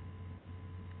are now.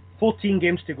 14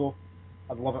 games to go.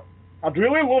 I'd love it. I'd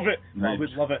really love it. Right. I would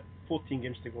love it. 14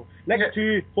 games to go. Next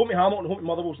two, home to Hamilton, home to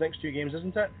Motherwell's next 2 games,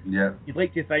 isn't it? Yeah. You'd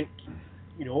like to think,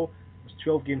 there's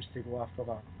 12 games to go after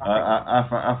that.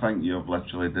 I think you've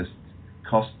literally just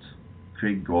cussed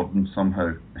Craig Gordon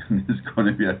somehow. It's going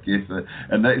to be a case of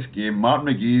the next game, Mark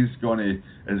McGee's going to,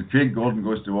 as Craig Gordon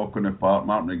goes to walk on the park,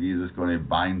 Mark McGee is going to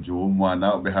bang Joe in one.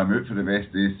 That'll be him out for the rest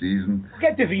of the season.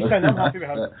 Get DeVries in, I'm happy with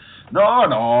him.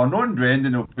 No one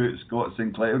Brendan will put Scott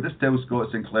Sinclair. He'll just tell Scott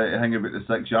Sinclair to hang about the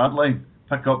 6-yard line,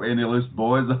 pick up any loose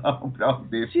boys. That'll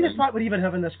be See, the fact we're even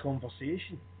having this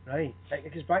conversation, right?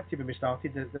 It goes back to when we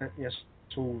started this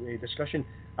whole discussion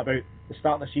about the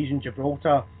start of the season,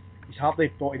 Gibraltar. He's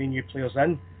hardly brought any new players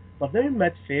in. We're now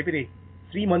mid-February,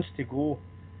 3 months to go,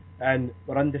 and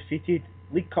we're undefeated.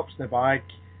 League Cup's in the bag,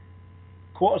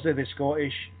 quarters of the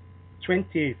Scottish,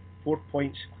 24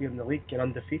 points clearing the league and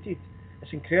undefeated.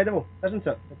 It's incredible, isn't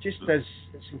it? It just is.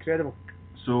 It's incredible.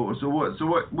 So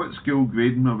what skill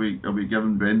grading are we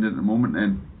giving Brendan at the moment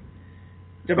then?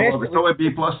 Domestically, still a B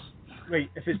plus. Right,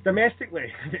 if it's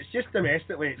just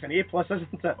domestically, it's an A plus,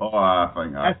 isn't it? Oh, I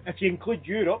think that. If you include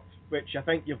Europe, which I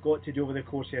think you've got to do over the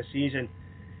course of a season,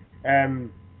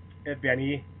 it'd be an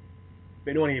A,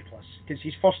 but no an A plus, because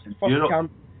he's first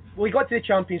camp. Well, he got to the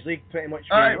Champions League pretty much.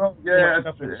 Right, well, yeah.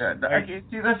 Right.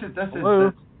 See, this is.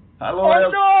 Hello.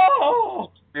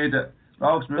 Oh no! Made it.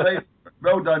 Ralph's right.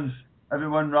 Well done,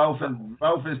 everyone. Ralph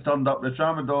has turned up. The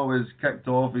tramadol is kicked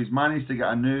off. He's managed to get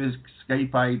a new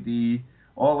Skype ID.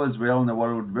 All is well in the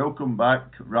world. Welcome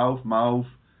back, Ralph Malv.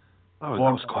 Oh, that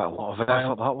was quite a lot of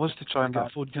effort. That was to try and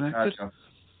get phone connected.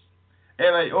 Hey,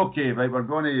 right, okay, right. We're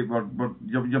going to.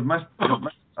 You've missed.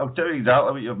 I'll tell you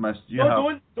exactly what you've missed.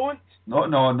 Don't. No.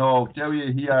 I'll tell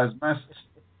you, he has missed.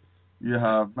 You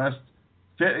have missed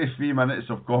 33 minutes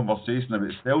of conversation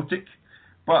about Celtic,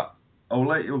 but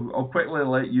I'll quickly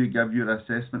let you give your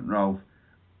assessment, Ralph.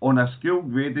 On a skill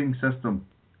grading system,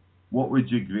 what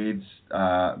would you grade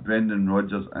Brendan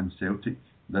Rodgers and Celtic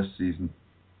this season?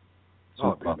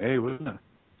 So it'd be an A, wouldn't it?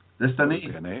 Just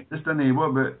an A. What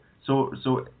about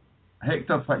so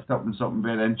Hector picked up on something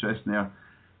very interesting there,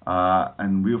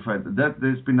 and we've had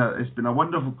it's been a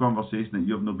wonderful conversation that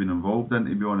you've not been involved in,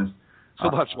 to be honest. So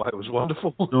that's why it was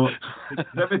wonderful. So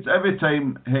every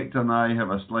time Hector and I have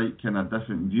a slight kind of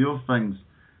different view of things,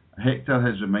 Hector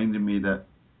has reminded me that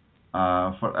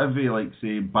for every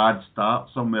say bad start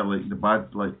somewhere, like the bad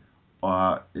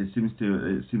it seems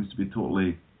to be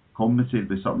totally compensated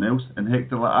by something else. And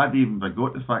Hector, I'd even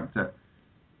forgot the fact that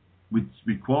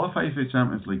we qualify for the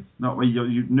Champions League. Not where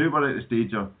you knew we're at the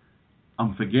stage of.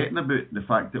 I'm forgetting about the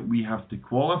fact that we have to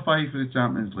qualify for the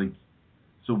Champions League.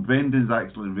 So Brendan's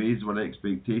actually raised our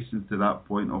expectations to that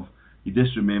point of you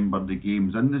just remember the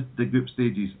games in the group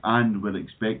stages, and we're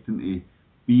expecting to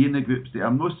be in the group stage.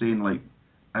 I'm not saying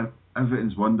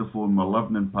everything's wonderful and we're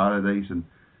living in paradise and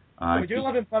we do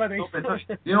live in paradise.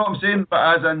 You know what I'm saying?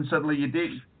 But as in suddenly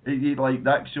you like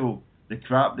that show, the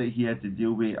crap that he had to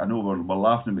deal with. I know we're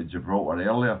laughing about Gibraltar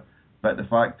earlier, but the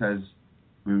fact is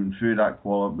we went through the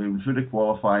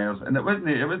qualifiers, and it wasn't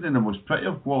the most pretty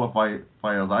of qualifiers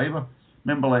either.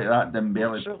 Remember that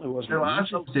Dembele? It certainly wasn't. I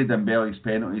still say Dembele's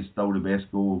penalty is still the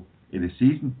best goal of the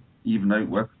season, even out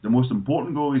with the most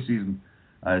important goal of the season,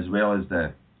 as well as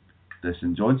the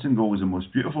St Johnstone goal was the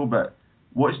most beautiful. But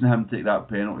watching him take that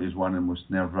penalty is one of the most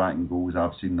nerve-wracking goals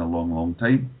I've seen in a long, long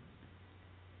time.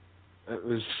 It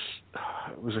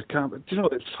was a campaign. Do you know,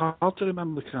 it's hard to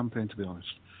remember the campaign, to be honest,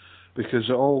 because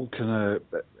it all kind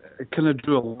of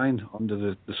drew a line under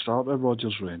the start of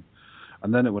Rodgers' reign.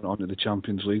 And then it went on to the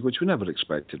Champions League, which we never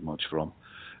expected much from.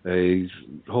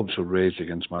 Hopes were raised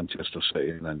against Manchester City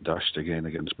and then dashed again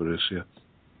against Borussia.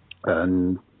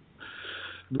 And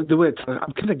the way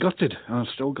I'm kind of gutted, and I'm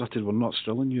still gutted we're not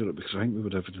still in Europe, because I think we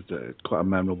would have quite a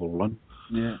memorable run.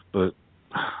 Yeah. But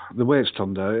the way it's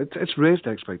turned out, it's raised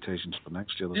expectations for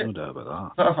next year. There's no doubt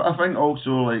about that. But I think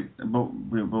also,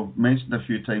 we've mentioned a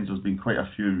few times, there's been quite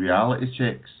a few reality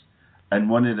checks, and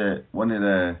one of the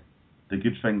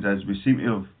good things is we seem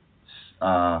to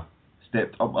have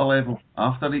stepped up a level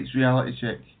after each reality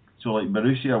check. So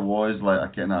Borussia was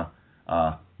a kind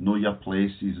of know your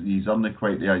place. He's not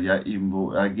quite there yet, even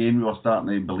though again we were starting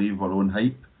to believe our own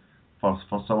hype for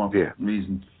some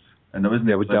reason. And there wasn't.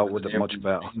 Yeah, we dealt with it much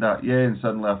better. And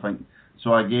suddenly I think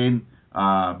so again.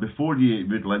 Before you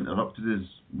Woodle interrupted us,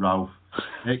 Ralph,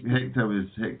 Hector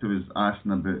was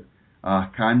asking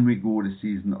about can we go the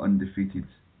season undefeated?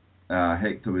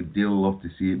 Hector would dearly love to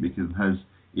see it, because in his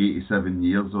 87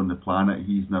 years on the planet,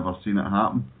 he's never seen it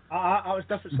happen. I was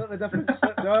different, slightly different.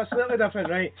 No, slightly different,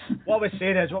 right? What we're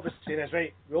saying is,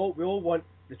 right, we all want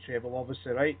the treble,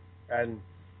 obviously, right? And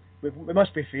we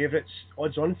must be favourites,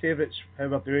 odds-on favourites, how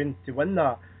we're doing to win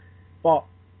that. But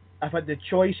if I had the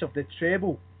choice of the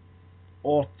treble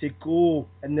or to go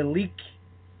in the league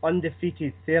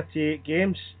undefeated 38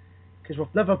 games, because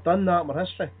we've never done that in our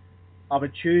history, I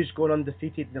would choose going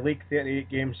undefeated in the league 38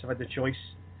 games if I had the choice,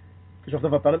 because we've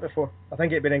never done it before. I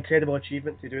think it'd be an incredible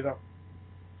achievement to do that.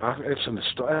 If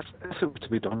it were to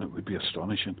be done, it would be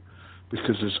astonishing,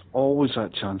 because there's always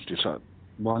that chance there's that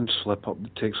one slip up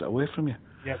that takes it away from you.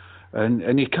 Yep.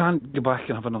 And you can't go back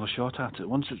and have another shot at it.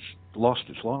 Once it's lost,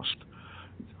 it's lost.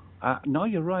 No,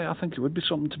 you're right. I think it would be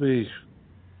something to be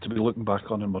looking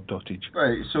back on in Murdotage.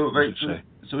 Right. So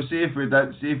say if we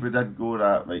did go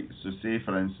that, right. So say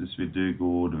for instance we do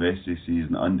go the rest of the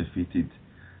season undefeated.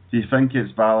 Do you think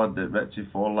it's valid that Richie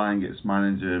Forlan gets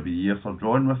manager of the year for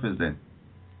drawing with us then?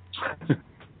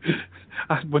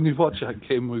 When you watch that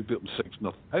game, we beat them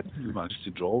 6-0. How did we manage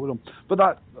to draw with them? But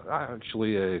that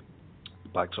actually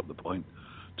backs up the point.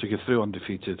 To get through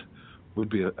undefeated would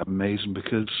be amazing,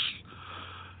 because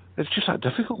it's just that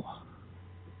difficult.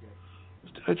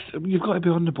 You've got to be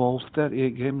on the ball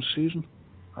 38 games a season,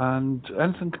 and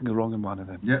anything can go wrong in one of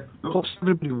them. Yeah. Plus,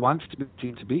 everybody wants to be the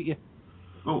team to beat you.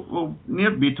 Well,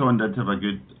 Neil Beaton did have a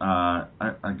good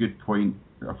point.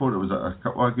 I thought it was a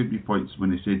couple of good points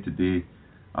when he said today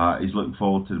he's looking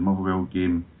forward to the Motherwell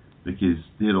game, because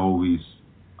they're always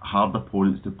hard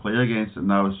opponents to play against, and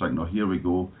now it's like, no, here we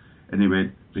go. And he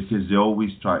went, because they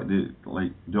always try and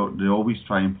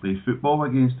play football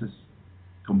against us,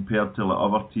 compared to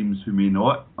other teams who may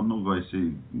not. I'm not going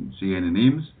to say any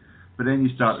names, but then you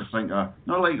start to think, I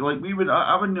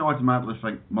wouldn't automatically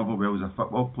think Motherwell is a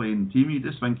football playing team. You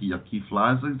just think of your Keith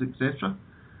Lasleys, etc.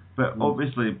 But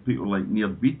obviously people like Neil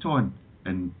Beaton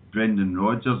and Brendan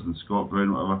Rodgers and Scott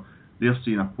Brown, whatever, they're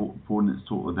seeing opponents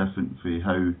totally different from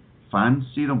how fans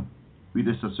see them. We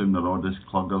just assume they're all just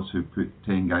cluggers who put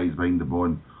 10 guys behind the ball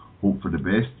and hope for the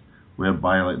best,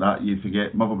 whereby like that you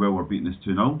forget Motherwell were beating us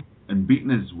 2-0 and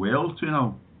beating us well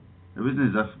 2-0. It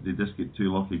wasn't as if they just get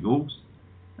 2 lucky goals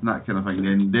and that kind of thing.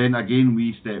 And then again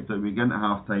we stepped out, we get into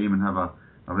half time and have a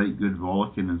right good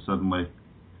rollicking, and suddenly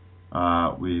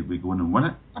we go in and win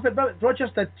it. But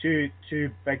Rodgers did two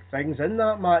big things in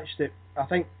that match that I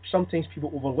think sometimes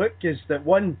people overlook, is that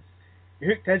one, he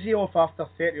hooked Izzy off after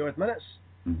 30 odd minutes.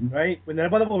 Mm-hmm. Right, when the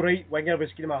Motherwell right winger was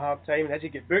giving him a hard time and Izzy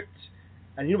get booked,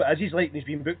 and you know what Izzy's like when he's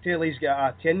been booked early, he's got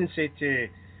a tendency to,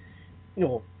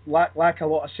 lack a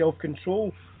lot of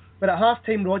self-control. But at half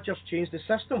time Rodgers changed the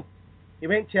system. He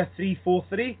went to a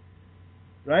 3-4-3,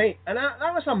 right, and that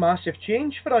was a massive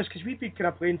change for us, because we'd been kind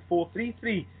of playing 4-3-3,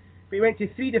 but he went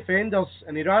to 3 defenders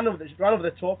and he ran over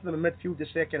the top of them in midfield the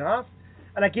second half.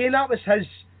 And again, that was his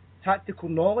tactical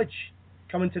knowledge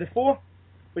coming to the fore,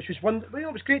 which was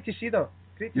it was great to see that.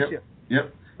 Great to see it.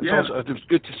 Yep. It was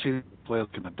good to see the player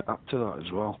can adapt to that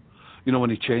as well. When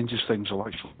he changes things, he'll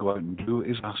actually go out and do what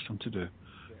he's asked him to do. Yeah.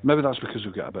 Maybe that's because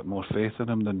we've got a bit more faith in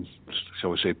him than, shall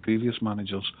we say, previous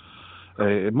managers.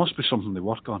 It must be something they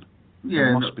work on. Yeah,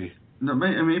 it must be.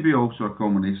 It may be also a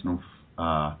combination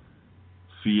of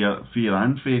fear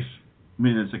and faith. I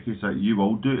mean, it's a case that you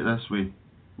will do it this way,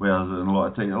 whereas a lot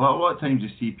of times you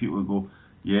see people go,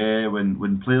 yeah,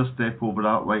 when players step over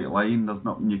that white line, there's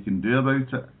nothing you can do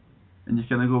about it. And you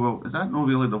kind of go, well, is that not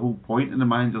really the whole point? And the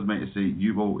manager's meant to say,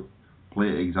 you will play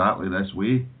it exactly this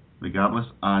way, regardless,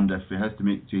 and if he has to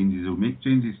make changes, he'll make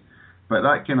changes. But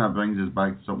that kind of brings us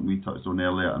back to something we touched on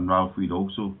earlier, and Ralph, we'd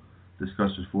also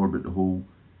discussed before about the whole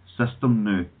system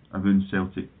now around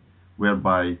Celtic,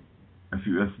 whereby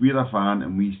if we're a fan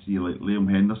and we see like Liam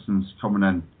Henderson's coming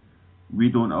in, we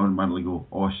don't automatically go,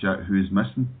 oh shit, who's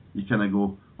missing? You kind of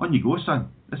go, on you go, son.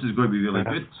 This is going to be really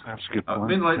good. That's a good point. I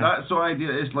mean, that sort of idea.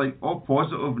 It's like all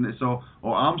positive, and it's all,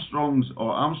 Armstrong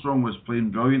was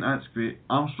playing brilliant. That's great.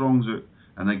 Armstrong's out,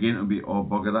 and again it'll be, oh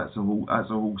bugger, that's a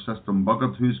whole system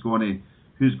buggered. Who's going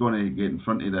to get in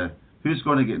front of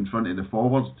the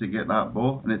forwards to get that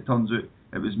ball? And it turns out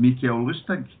it was Mikael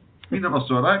Lustig. We never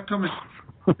saw that coming.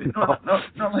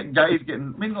 not like guys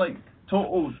getting. I mean, like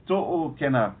total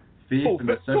kind of faith in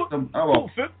the system.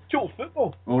 Total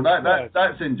football. Well,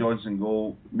 that St Johnson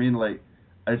goal. I mean, like,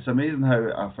 it's amazing how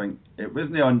I think it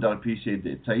wasn't underappreciated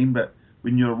at the time, but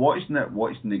when you're watching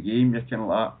the game, you're kind of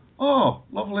like, oh,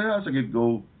 lovely, that's a good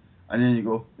goal, and then you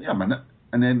go, wait a minute,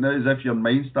 and then as if your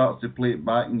mind starts to play it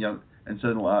back, and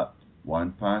suddenly like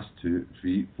 1 pass, 2,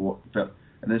 3, 4, 5,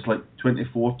 and it's like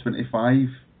 24, 25.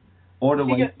 All the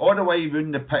way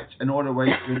around the pitch and all the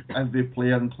way through every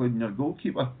player, including your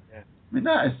goalkeeper. Yeah. I mean,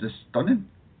 that is just stunning.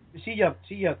 You see your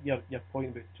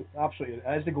point about absolutely,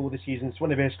 it is the goal of the season. It's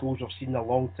one of the best goals I've seen in a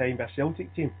long time by a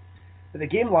Celtic team. But the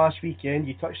game last weekend,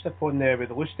 you touched upon there with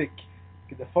the Lustig,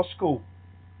 the first goal.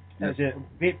 It's a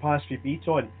great pass for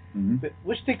Beaton. But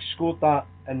Lustig scored that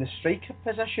in the striker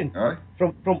position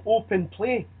from open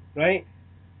play, right?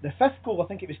 The 5th goal, I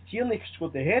think it was Tierney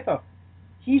scored the header.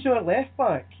 He's our left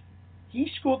back. He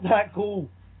scored that goal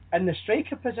in the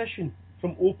striker position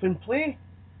from open play.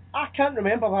 I can't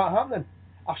remember that happening.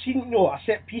 I've seen, a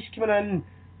set piece coming in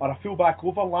or a fullback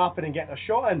overlapping and getting a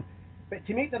shot in, but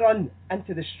to make the run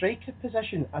into the striker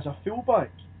position as a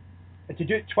fullback and to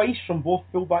do it twice from both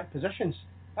fullback positions,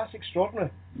 that's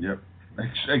extraordinary. Yep.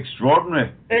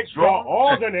 Extraordinary.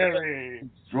 Extraordinary.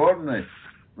 Extraordinary.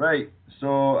 Right,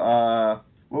 so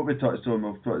what we touched on,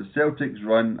 we've touched Celtics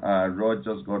run,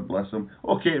 Rodgers, God bless him.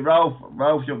 Okay, Ralph,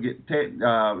 you'll get 30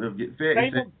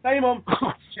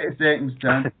 seconds to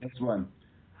answer this one.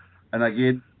 And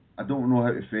again, I don't know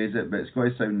how to phrase it, but it's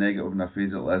going to sound negative when I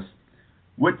phrase it like this.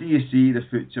 What do you see the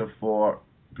future for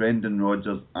Brendan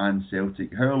Rodgers and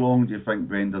Celtic? How long do you think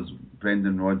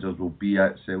Brendan Rodgers will be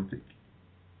at Celtic?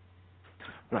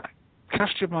 Right.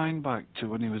 Cast your mind back to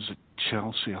when he was at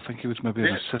Chelsea. I think he was maybe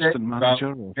an assistant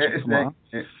manager or something like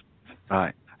that.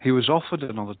 Right. He was offered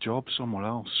another job somewhere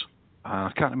else.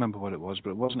 I can't remember what it was, but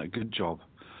it wasn't a good job,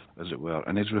 as it were.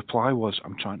 And his reply was,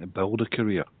 I'm trying to build a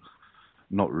career,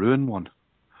 not ruin one.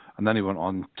 And then he went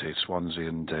on to Swansea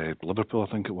and Liverpool,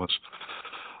 I think it was.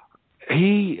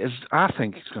 I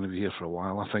think he's going to be here for a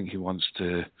while. I think he wants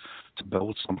to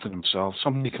build something himself,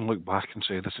 something he can look back and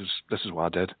say, this is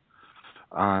what I did.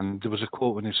 And there was a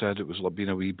quote when he said it was like being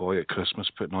a wee boy at Christmas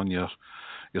putting on your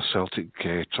Celtic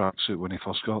tracksuit when he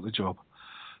first got the job.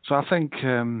 So I think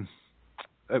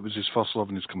it was his first love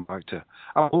and he's come back to it.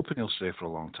 I'm hoping he'll stay for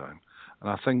a long time. And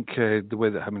I think the way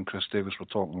that him and Chris Davis were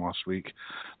talking last week,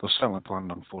 they're certainly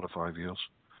planning on 4 or 5 years.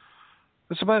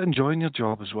 It's about enjoying your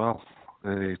job as well.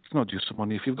 It's not just the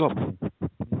money. If you've got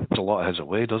a lot of his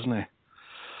away, doesn't he?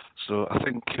 So I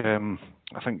think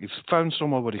he's found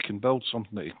somewhere where he can build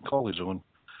something that he can call his own,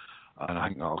 and I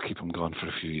think that'll keep him going for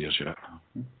a few years yet.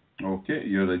 Okay,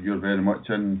 you're very much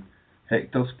in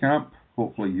Hector's camp.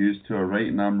 Hopefully you two are right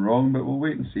and I'm wrong, but we'll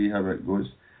wait and see how it goes.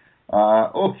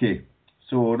 Okay,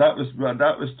 so that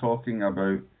was talking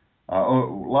about.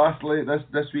 Lastly,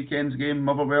 this weekend's game,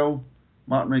 Motherwell,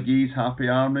 Martin McGee's Happy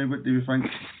Army. What do you think?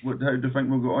 How do you think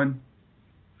we'll go on?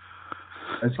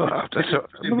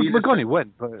 We're going to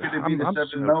win, but could it be the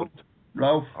 7-0,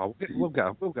 Ralph? We'll get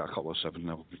a couple of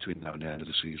 7-0 between now and the end of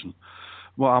the season.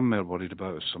 What I'm more worried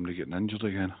about is somebody getting injured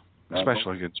again,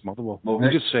 especially against Motherwell. Well, we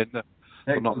just said that.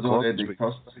 Hector's already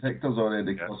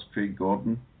cussed Craig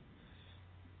Gordon.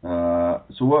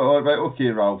 So what about, okay,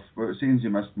 Ralph, well, it seems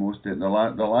you missed most of it. The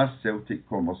last Celtic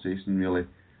conversation, really.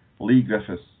 Lee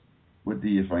Griffiths, what do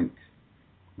you think?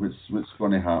 What's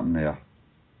going to happen there?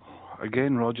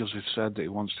 Again, Rodgers has said that he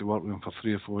wants to work with him for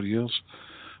 3 or 4 years,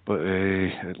 but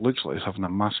it looks like he's having a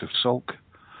massive sulk.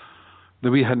 The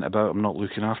wee hint about him not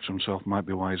looking after himself might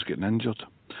be why he's getting injured.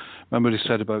 Remember he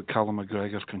said about Callum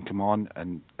McGregor can come on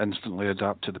and instantly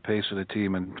adapt to the pace of the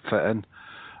team and fit in.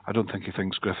 I don't think he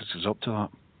thinks Griffiths is up to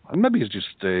that. And maybe he's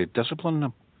just disciplining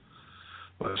him.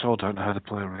 But it's all down to how the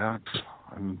player reacts.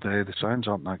 And the signs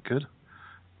aren't that good.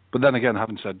 But then again,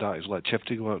 having said that, he's let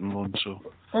Chifty go out on loan, so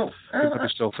he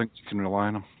still thinks you can rely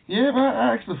on him. Yeah, but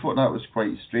I actually thought that was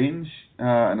quite strange.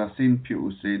 And I've seen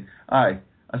people saying, I've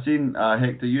seen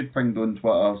Hector, you'd pinged on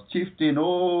Twitter, Chieftain,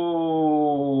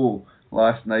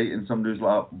 last night, and somebody was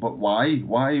like, but why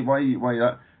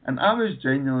that? And I was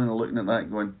genuinely looking at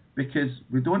that going, because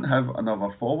we don't have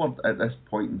another forward at this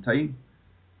point in time.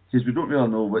 Because we don't really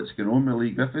know what's going on with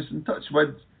Lee Griffiths. And touch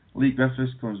wood, Lee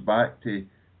Griffiths comes back to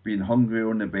being hungry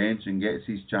on the bench and gets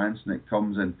his chance and it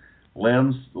comes and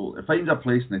learns, finds a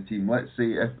place in the team. Let's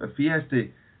say if he has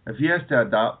to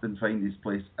adapt and find his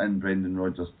place in Brendan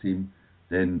Rodgers' team,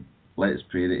 then let's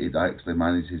pray that he actually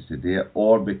manages to do it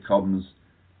or becomes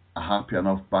a happy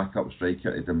enough backup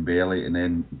striker to Dembele, and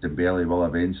then Dembele will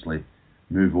eventually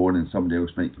move on and somebody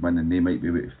else might come in and they might be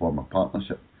able to form a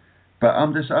partnership. But I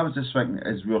was just thinking,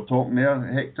 as we were talking there,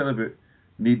 Hector, about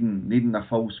needing a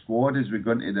full squad as we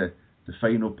go into the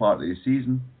final part of the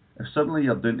season. If suddenly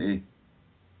you're down to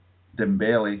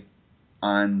Dembele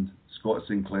and Scott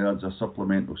Sinclair as a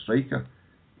supplemental striker,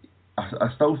 I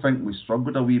still think we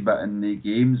struggled a wee bit in the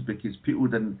games because people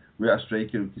didn't with a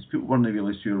striker because people weren't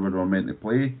really sure where they were meant to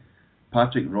play.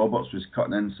 Patrick Roberts was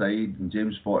cutting inside and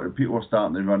James Potter, people were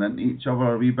starting to run into each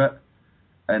other a wee bit.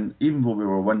 And even though we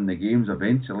were winning the games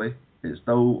eventually, it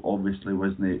still obviously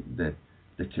wasn't the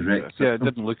correct system. Yeah, it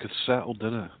didn't look as settled,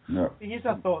 did it? No. Here's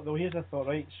a thought,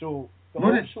 right? So,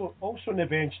 also on the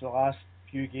bench in the last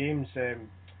few games, there's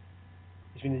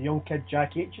been the young kid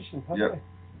Jack Aitchison, hasn't he?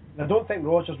 And I don't think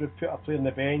Rodgers would put a player on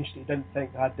the bench that he didn't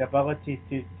think had the ability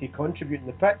to contribute in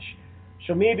the pitch.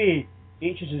 So maybe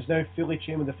H's is now fully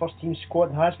trained with the first team squad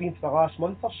and has been for the last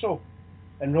month or so.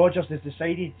 And Rodgers has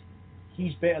decided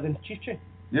he's better than Chichi.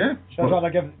 Yeah. So I'd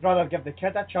rather give the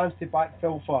kid a chance to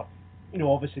backfill for,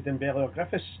 obviously Dembele or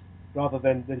Griffiths, rather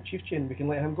than Chichi, and we can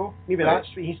let him go. Maybe that's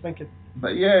what he's thinking.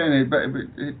 But yeah,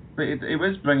 but he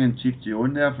was bringing Chichi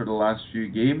on there for the last few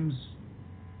games.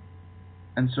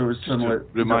 And so it's suddenly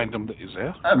remind him that he's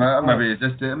there.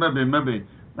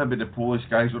 Maybe the Polish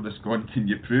guys were just going, can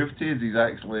you prove to us he's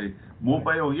actually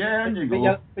mobile? Yeah, and you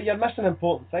go. But you're missing an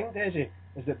important thing, Desi,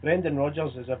 is that Brendan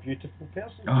Rodgers is a beautiful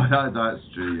person. Oh, that's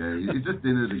true, yeah. He's just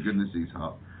doing it the goodness of his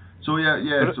heart. So, yeah.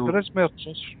 There is more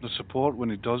trust from the support when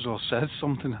he does or says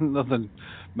something other than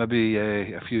maybe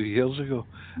a few years ago.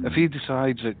 If he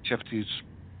decides that Chifty's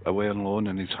away on loan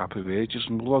and he's happy with ages,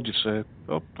 and we'll all just say,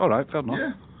 oh, all right, fair enough.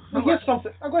 Yeah. Well, here's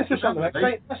something. I'm going to say something.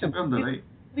 Right? Listen, right.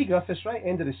 Lee Griffiths, right,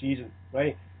 end of the season,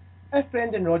 right? If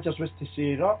Brendan Rodgers was to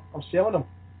say, "Oh, I'm selling him,"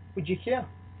 would you care?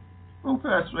 Well,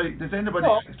 that's right. Does anybody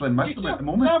actually miss him at the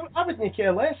moment? No, I wouldn't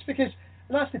care less, because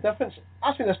that's the difference.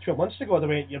 Asked me this 12 months ago, they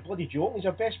went, "You're bloody joking, he's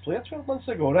your best player 12 months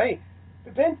ago," right?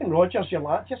 But Brendan Rodgers, you're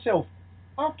like to yourself,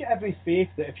 I've got every faith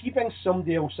that if he brings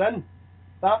somebody else in,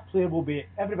 that player will be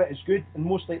every bit as good and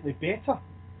most likely better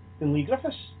than Lee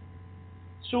Griffiths.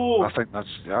 So I think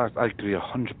I agree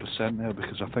 100% there,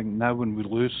 because I think now when we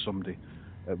lose somebody,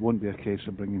 it won't be a case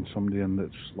of bringing somebody in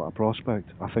that's like a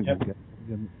prospect. I think we'll get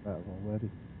somebody in better already,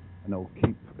 and it'll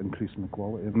keep increasing the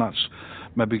quality. And that's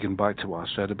maybe going back to what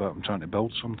I said about I'm trying to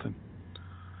build something.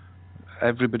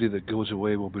 Everybody that goes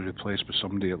away will be replaced by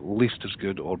somebody at least as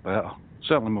good or better.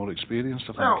 Certainly more experienced,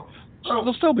 I think. So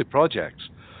there'll still be projects,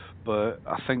 but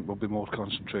I think we'll be more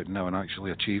concentrated now on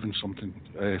actually achieving something,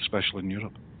 especially in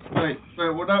Europe. Right,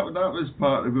 well that was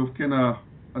part of, we've kind of,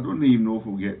 I don't even know if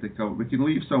we'll get to cover, we can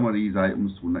leave some of these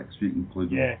items till next week,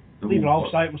 including leave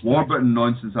Ralph's items. Warbuton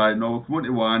nonsense item. No, we'll come on to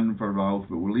one for Ralph,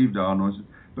 but we'll leave the other nonsense.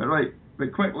 But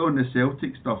quickly on the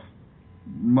Celtic stuff,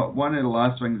 one of the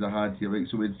last things I had here, right,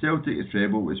 so we had Celtic a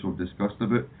treble, which we've discussed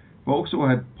about, but also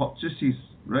had purchases,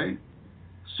 right?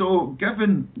 So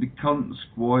given the current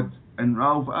squad, and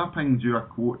Ralph, I pinged you a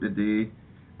quote today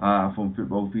from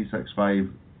Football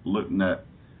 365 looking at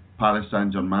Paris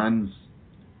Saint-Germain's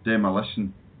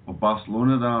demolition of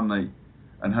Barcelona the other night,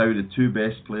 and how the two of the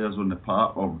best players in the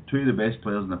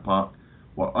park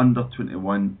were under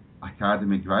 21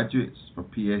 academy graduates for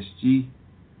PSG,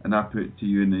 and I put to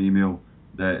you in the email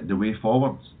the way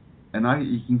forwards, and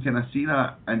you can kind of see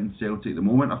that in Celtic at the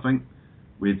moment. I think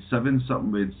we had something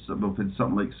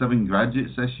like 7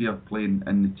 graduates this year playing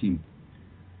in the team.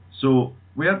 So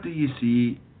where do you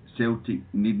see Celtic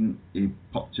needing to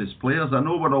purchase players? I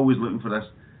know we're always looking for this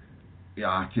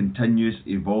continuous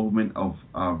evolvement of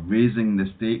raising the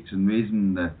stakes and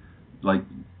raising the, like,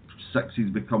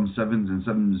 6s become 7s and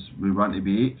 7s we want to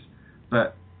be 8s,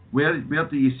 but where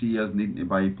do you see us needing to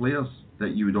buy players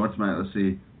that you would automatically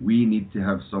say we need to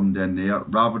have somebody in there,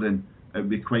 rather than it would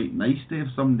be quite nice to have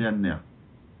somebody in there?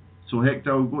 So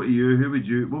Hector, I'll go to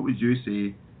you. What would you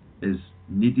say is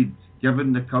needed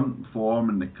given the current form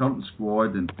and the current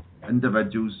squad and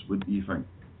individuals? What do you think?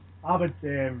 I would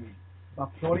my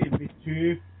priority would be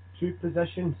two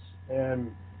positions.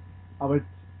 I would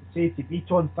say to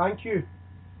Beaton, thank you,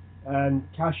 and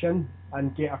cash in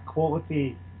and get a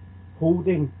quality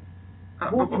holding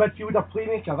midfielder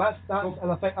playmaker. That's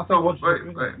and I think.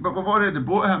 Right. But we've already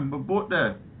bought him. We've bought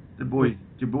the boy,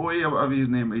 Jaboy, or whatever his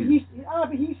name is. I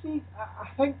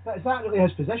think is that really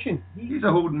his position? He's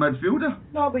a holding midfielder.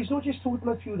 No, but he's not just holding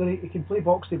midfielder. He can play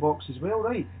box to box as well,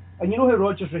 right? And you know how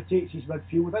Rodgers rotates his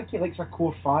midfield. I think he likes a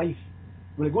core 5.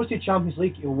 When it goes to Champions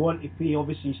League, he'll want to play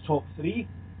obviously his top 3,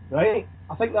 right?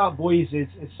 I think that boy is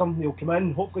something he'll come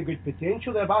in, hopefully good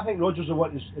potential there. But I think Rodgers will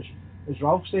want, as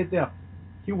Ralph said there,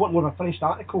 he'll want more of a finished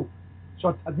article.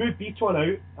 So I'd move Beaton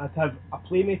out. I'd have a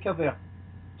playmaker there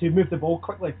to move the ball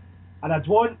quickly. And I'd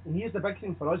want, and here's the big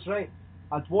thing for us, right?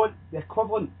 I'd want the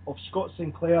equivalent of Scott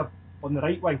Sinclair on the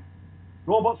right wing.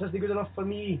 Roberts isn't good enough for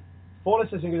me.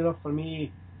 Forrest isn't good enough for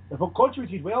me. They've all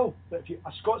contributed well, but if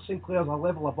a Scott Sinclair's a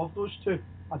level above those two,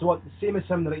 I'd want the same as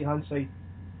him on the right hand side.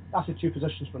 That's the 2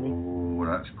 positions for me. Oh,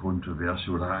 that's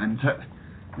controversial, that, isn't it?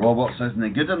 Roberts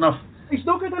isn't good enough. He's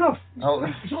not good enough.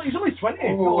 He's only 20.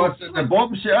 Oh, that's the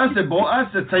bombshell.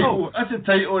 That's the title. That's the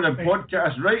title of the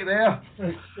podcast right there.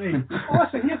 Right. Well,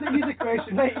 listen, here's the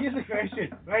question. Right, here's the question.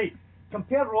 Right,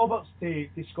 compare Roberts to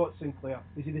Scott Sinclair.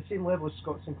 Is he the same level as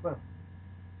Scott Sinclair?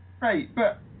 Right,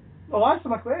 but Well, answer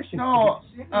my question.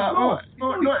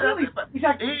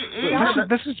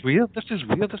 This is weird. This is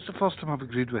the first time I've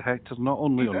agreed with Hector, not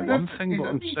only on one thing, but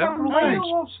on several things. I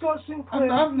love Scott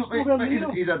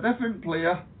Sinclair. He's a different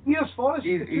player. Here's Forrest.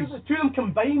 The two of them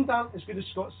combined aren't as good as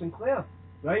Scott Sinclair,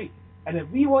 right? And if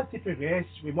we want to progress,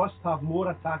 we must have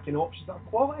more attacking options that are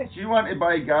quality. Do you want to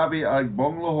buy Gabby a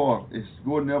Bonglahor? It's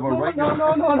going the other way.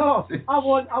 No. I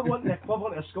want the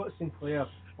equivalent of Scott Sinclair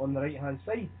on the right-hand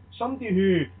side. Somebody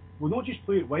who will not just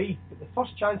play it wide, but the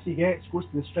first chance he gets goes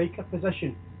to the striker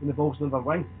position when the ball's in their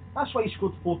wing. That's why he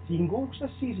scored 14 goals this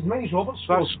season. Many as Roberts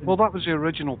scored. Well, that was the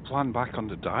original plan back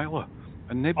under Dialer.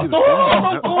 And nobody was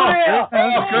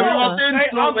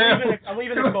I'm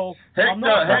leaving the call.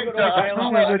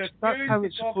 Hector, that's how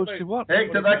it's supposed to work.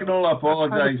 Hector, I can only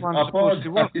apologise.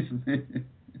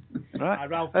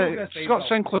 Right. Scott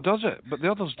Sinclair does it, but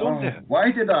the others don't do it.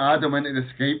 Why did I add him into the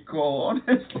Skype call,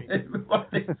 honestly? That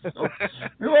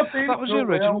was the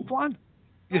original plan.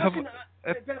 You have,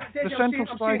 the central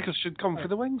strikers should come for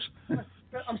the wings.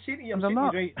 I'm saying to you,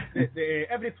 right,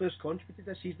 every player's contributed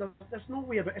this season. There's no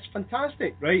way about it. It's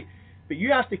fantastic, right? But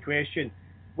you asked the question,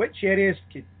 which areas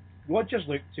could Rodgers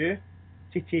look to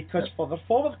take us further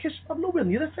forward? Because I'm nowhere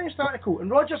near the finished article. And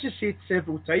Rodgers has said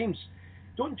several times,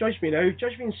 don't judge me now,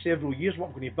 judge me in several years what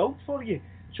I'm going to build for you.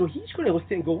 So he's going to look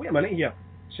at it and go, wait a minute here.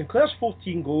 Sinclair's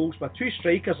 14 goals, my two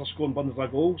strikers are scoring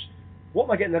Bundesliga goals. What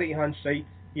am I getting on the right-hand side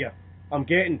here? I'm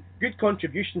getting good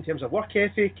contribution in terms of work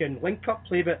ethic and link-up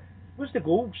play, but where's the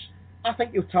goals? I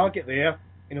think he'll target there,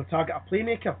 and he'll target a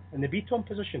playmaker in the Beaton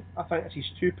position. I think that's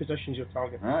his two positions he'll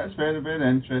target. That's very, very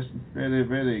interesting. Very,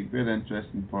 very, very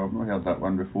interesting. I've not heard that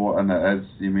one before, and it is,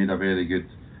 he made a very good,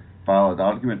 valid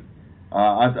argument.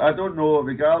 I don't know,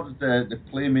 regarding the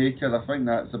playmaker, I think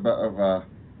that's a bit of a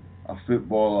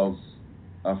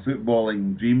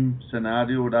footballing dream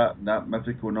scenario, that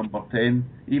mythical number 10.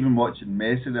 Even watching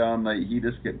Messi the other night, he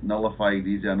just get nullified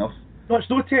easy enough. No, it's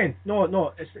no 10. No,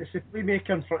 it's the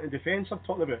playmaker in front of defence I'm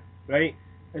talking about, right?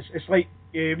 It's like,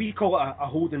 we call it a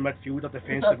holding midfielder,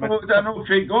 defensive midfielder. Is that not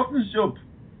Craig Gordon's job?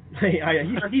 He's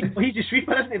the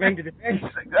sweeper, isn't he, behind the defence?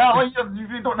 Exactly,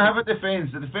 you don't have a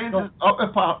defence. The defence is up the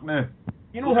park now.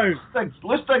 You know how...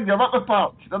 Lustig, they're up the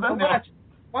park.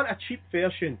 Want a cheap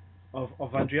version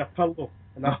of Andrea Pirlo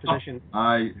in that position.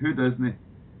 Aye, who doesn't he?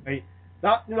 Right,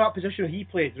 that position he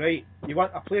played, right, you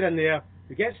want a player in there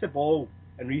who gets the ball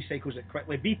and recycles it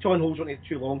quickly. Beaton holds on to it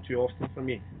too long, too often for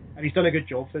me, and he's done a good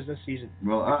job for us this season.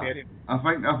 Well, I think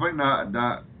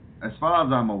that as far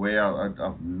as I'm aware,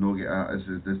 I've no get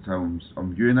this how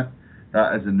I'm viewing it.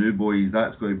 That is the new boys.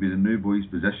 That's going to be the new boys'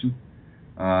 position,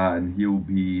 and he'll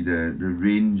be the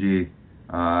rangy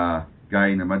guy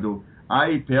in the middle.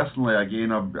 I personally,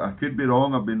 again, I could be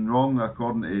wrong. I've been wrong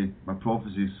according to my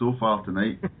prophecies so far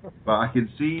tonight, but I can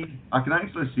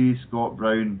actually see Scott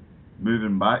Brown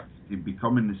moving back to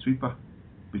becoming the sweeper,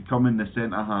 becoming the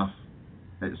centre half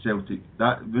at Celtic.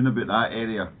 Going about that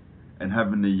area and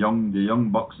having the young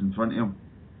bucks in front of him,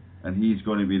 and he's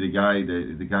going to be the guy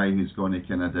who's going to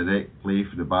kind of direct play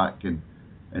for the back and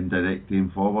direct him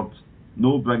forward.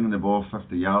 No bringing the ball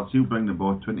 50 yards. He'll bring the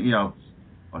ball 20 yards,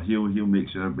 or he'll make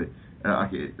sure.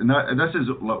 And this is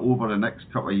like over the next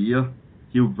couple of years.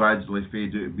 He'll gradually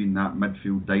fade out of being that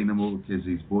midfield dynamo because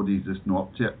his body's just not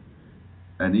up to it.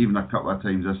 And even a couple of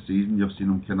times this season, you've seen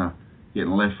him kind of getting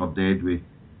left for dead with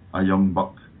a young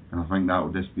buck. And I think that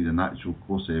will just be the natural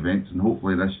course of events. And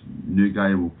hopefully this new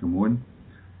guy will come on.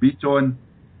 Beaton,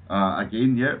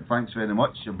 again, yeah, thanks very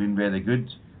much. You've been very good.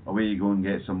 Away you go and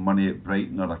get some money at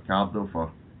Brighton or a Cardiff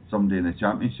or somebody in the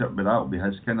Championship, but that'll be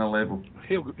his kind of level.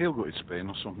 He'll go to Spain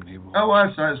or something. He will. Oh,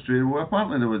 that's true. Well,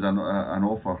 apparently there was an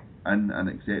offer in and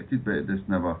accepted, but it just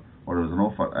never, or there was an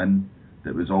offer in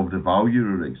that was of the value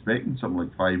we were expecting, something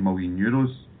like €5 million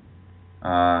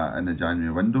in the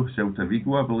January window. Celta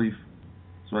Vigo, I believe.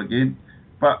 So again,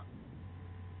 but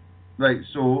right.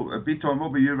 So Beaton, what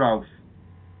about you, Ralph?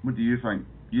 What do you think?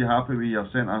 You happy with your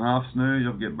centre halves now?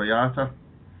 You've got Boyata.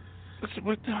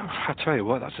 I tell you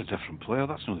what, that's a different player.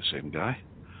 That's not the same guy.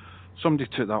 Somebody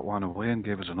took that one away and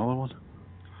gave us another one.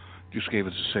 Just gave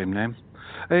us the same name.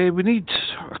 We need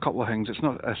a couple of things. It's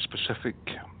not a specific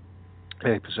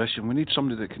position. We need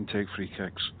somebody that can take free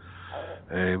kicks.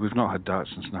 We've not had that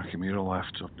since Nakamura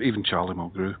left, or even Charlie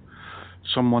Mulgrew.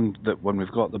 Someone that when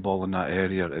we've got the ball in that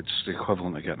area, it's the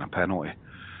equivalent of getting a penalty.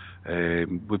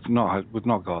 We've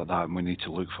not got that, and we need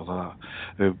to look for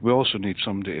that. We also need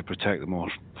somebody to protect the more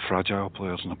fragile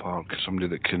players in the park. Somebody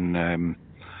that can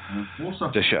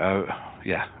dish it out.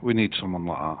 Yeah, we need someone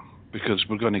like that because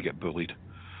we're going to get bullied,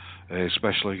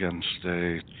 especially against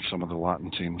some of the Latin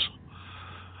teams.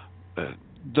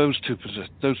 those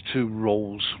two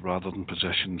roles rather than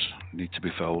positions need to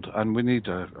be filled, and we need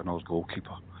another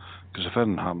goalkeeper. Because if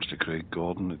anything happens to Craig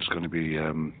Gordon, it's going to be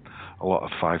a lot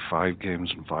of 5-5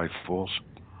 games and 5-4s.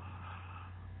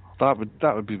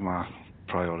 That would be my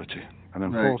priority. And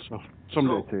then fourth,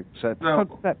 somebody to take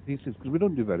set pieces, because we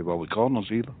don't do very well with corners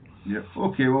either. Yeah.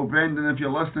 Okay. Well, Brendan, if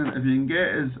you're listening, if you can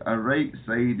get us a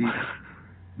right-sided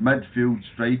midfield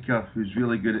striker who's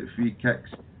really good at free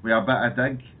kicks with a bit of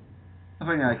dig, I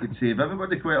think I could save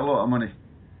everybody quite a lot of money.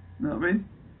 You know what I mean?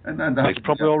 And he's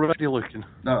probably already looking.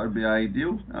 That would be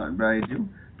ideal.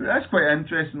 But that's quite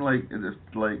interesting.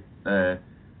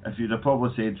 If you'd have probably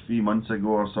said 3 months ago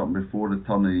or something before the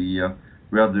turn of the year,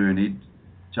 where do we need?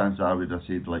 Chances are I would have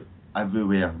said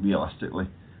everywhere. Realistically,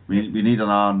 we need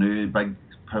another new big,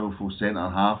 powerful centre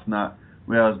half and that.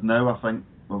 Whereas now I think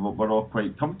we're all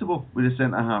quite comfortable with the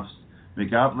centre halves,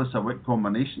 regardless of what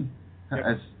combination.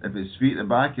 Yep. If it's 3 at the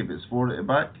back, if it's 4 at the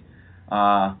back.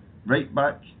 Right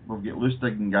back, we've got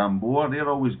Lustig and Gamboa. They're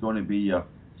always going to be your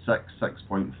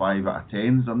 6.5 out of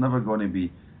 10s. They're never going to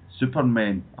be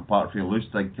supermen, apart from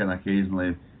Lustig can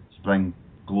occasionally spring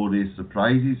glorious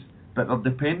surprises. But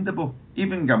they're dependable.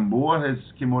 Even Gamboa has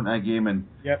come onto a game, and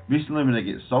recently when he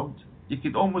gets subbed, you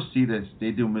could almost see the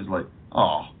stadium was like,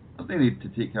 there's no need to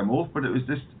take him off. But it was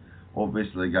just,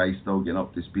 obviously the guy's still getting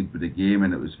up to speed with the game,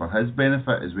 and it was for his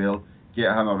benefit as well. Get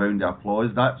him around the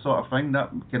applause, that sort of thing, that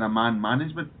kind of man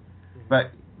management.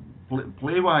 But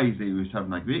play-wise, he was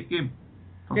having a great game.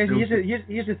 Yeah,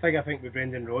 here's the thing I think with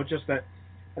Brendan Rodgers, that,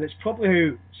 and it's probably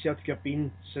how Celtic have been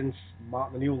since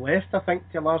Martin O'Neill left, I think,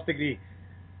 to a large degree.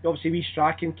 Obviously,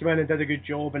 Strachan came in and did a good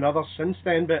job, and others since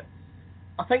then, but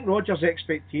I think Rodgers'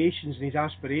 expectations and his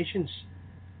aspirations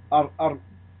are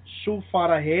so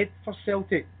far ahead for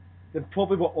Celtic than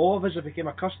probably what all of us have become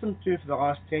accustomed to for the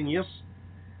last 10 years.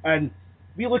 And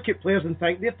we look at players and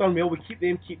think, they've done well, we keep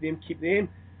them.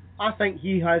 I think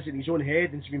he has in his own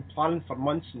head, and he's been planning for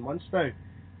months and months now,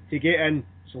 to get in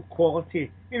some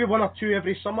quality, maybe 1 or 2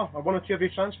 every summer, or 1 or 2 every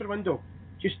transfer window.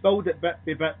 Just build it bit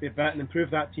by bit and improve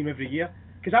that team every year.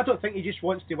 Because I don't think he just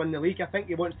wants to win the league. I think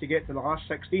he wants to get to the last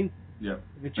 16, the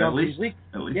Champions League.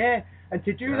 At least. Yeah, and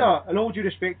to do that, and all due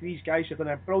respect to these guys who've done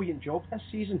a brilliant job this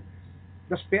season,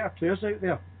 there's better players out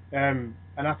there, and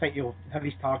I think he'll have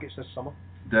his targets this summer.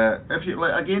 If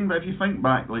you think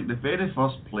back, the very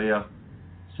first player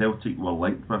Celtic were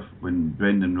linked with when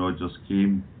Brendan Rodgers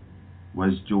came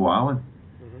was Joe Allen.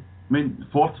 Mm-hmm. I mean,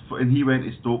 and he went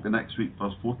to Stoke the next week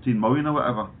for 14 million or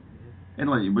whatever. Mm-hmm.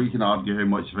 And we can argue how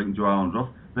much you think Joe Allen's rough,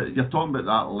 but you're talking about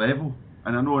that level.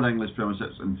 And I know in English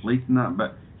Premiership's inflating that,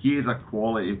 but he is a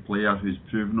quality player who's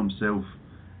proven himself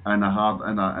in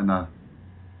a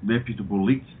reputable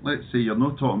league. Let's say you're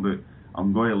not talking about,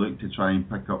 I'm going to look to try and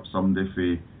pick up somebody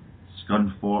for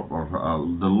Scunthorpe or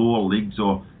the lower leagues,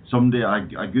 or somebody,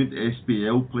 a good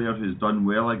SPL player who's done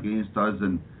well against us,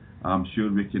 and I'm sure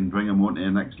we can bring him on to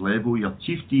the next level. Your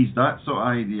Chiefties, that sort of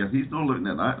idea. He's not looking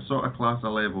at that sort of class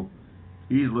of level.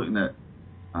 He's looking at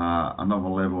another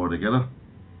level altogether.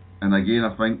 And again,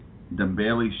 I think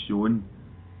Dembele's shown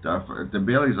that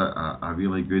Dembele's a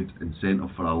really good incentive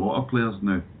for a lot of players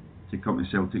now to come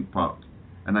to Celtic Park.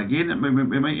 And again,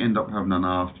 we might end up having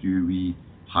another few wee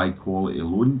high quality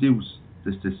loan deals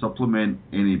just to supplement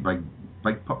any big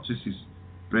purchases.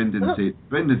 Brendan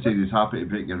said he's happy to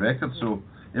break your record, so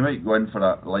he might go in for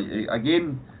that.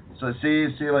 So say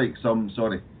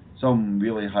some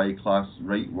really high class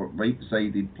right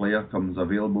sided player comes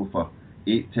available for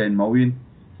 8-10 million.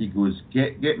 He goes,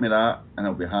 get me that, and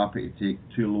I'll be happy to take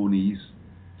 2 loanees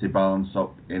to balance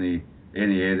up any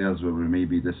areas where we may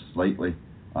be just slightly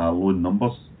low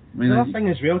numbers. I mean, the other thing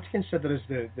as well to consider is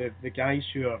the guys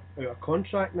who are out of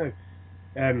contract now.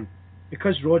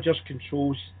 Because Rodgers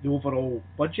controls the overall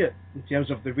budget in terms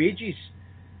of the wages,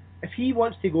 if he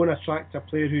wants to go and attract a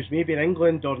player who's maybe in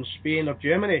England or in Spain or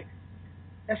Germany,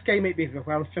 this guy might be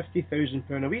requiring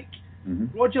 £50,000 a week.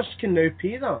 Mm-hmm. Rodgers can now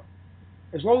pay that.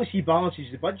 As long as he balances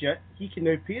the budget, he can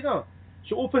now pay that.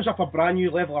 So it opens up a brand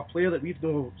new level of player that we've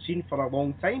not seen for a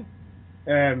long time,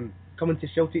 coming to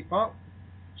Celtic Park.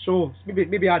 So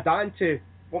maybe add that into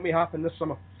what may happen this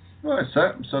summer. Well, that's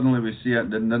it. Suddenly we see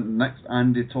the next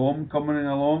Andy Tom coming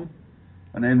along,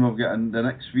 and then we'll get the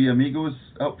next 3 amigos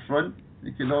up front.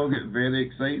 It could all get very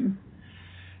exciting.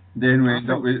 Then we end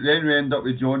up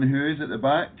with John Hughes at the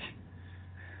back.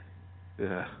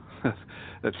 Yeah,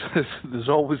 there's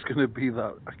always going to be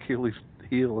that Achilles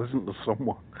heel, isn't there,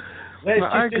 somewhere?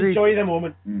 Let's just enjoy the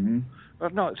moment.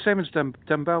 Mm-hmm. No, same as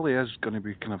Dembele is going to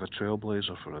be kind of a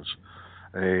trailblazer for us.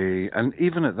 And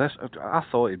even at this, I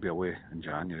thought he'd be away in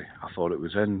January. I thought it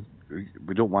was in.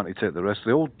 We don't want to take the risk.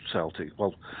 The old Celtic,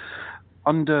 well,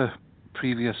 under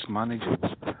previous managers,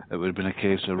 it would have been a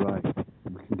case of right.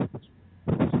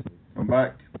 Come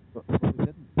back. But we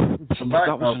didn't. Come back.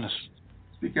 That was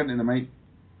Speak into the mic.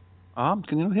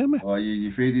 Can you hear me? Oh,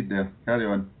 you faded there. Carry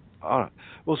on. All right.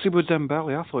 Well, see, with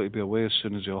Dembele, I thought he'd be away as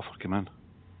soon as the offer came in,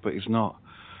 but he's not.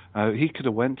 He could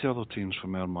have went to other teams for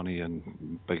more money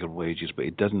and bigger wages, but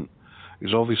he didn't.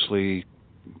 He's obviously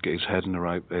got his head in the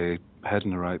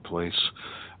right place,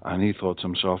 and he thought to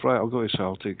himself, right, I'll go to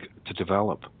Celtic to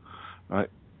develop. Right,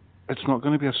 it's not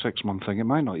going to be a 6-month thing. It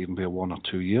might not even be a 1 or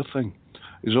 2 year thing.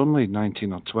 He's only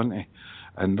 19 or 20,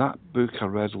 and that book I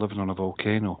read, Living on a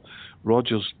Volcano,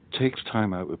 Rodgers takes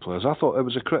time out with players. I thought it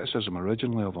was a criticism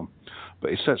originally of him,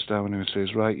 but he sits down and he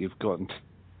says, right, you've got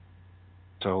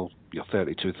until you're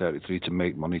 32, 33 to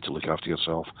make money, to look after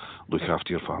yourself, look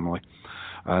after your family.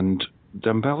 And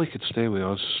Dembele could stay with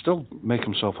us, still make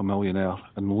himself a millionaire,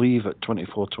 and leave at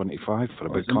 24, 25 for a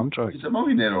big contract. He's a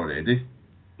millionaire already.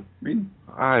 I mean,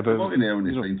 but a millionaire when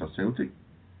he's signed for Celtic.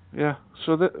 Yeah,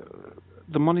 so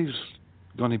the money's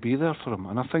going to be there for him,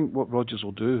 and I think what Rodgers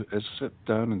will do is sit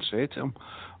down and say to him,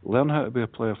 learn how to be a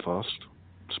player first,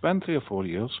 spend 3 or 4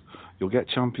 years, you'll get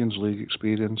Champions League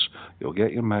experience, you'll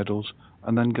get your medals,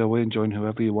 and then go away and join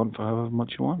whoever you want for however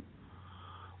much you want.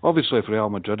 Obviously, if Real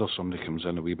Madrid or somebody comes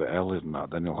in a wee bit earlier than that,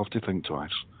 then you'll have to think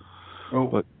twice. Oh.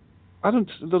 But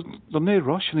there's no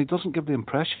rush, and he doesn't give the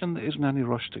impression there isn't any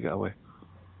rush to get away.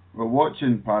 Well,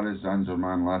 watching Paris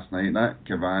Saint-Germain last night, that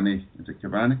Cavani, is it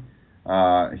Cavani?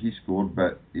 He scored,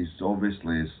 but he's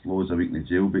obviously as slow as a week in the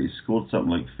jail, but he scored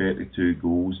something like 32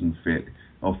 goals and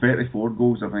 34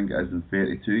 goals, I think it is, in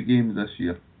 32 games this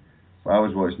year. But I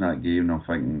was watching that game and I'm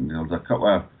thinking, there was a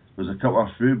couple of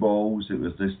through balls, it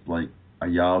was just like a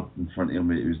yard in front of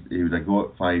him, he would have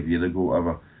got 5 years ago,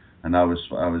 whatever, and I was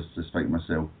just thinking to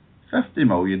myself, 50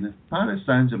 million, if Paris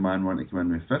Saint-Germain want to come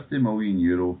in with 50 million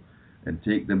euro and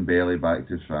take Dembele back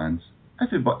to France,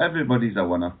 everybody's a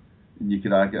winner.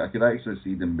 And I could actually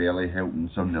see Dembele helping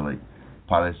somebody like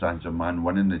Paris Saint-Germain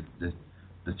winning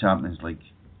the Champions League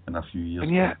in a few years.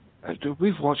 And yeah,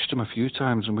 we've watched him a few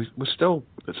times, and we still,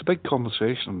 it's a big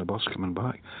conversation on the bus coming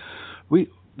back.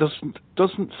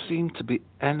 Doesn't seem to be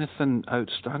anything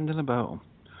outstanding about him,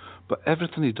 but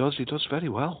everything he does very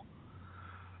well.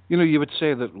 You know, you would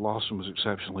say that Lawson was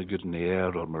exceptionally good in the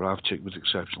air, or Moravchik was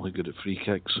exceptionally good at free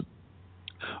kicks,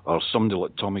 or somebody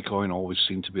like Tommy Coyne always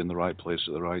seemed to be in the right place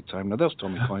at the right time. Now there's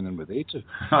Tommy Coyne in with A2.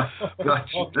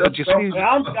 Did you see?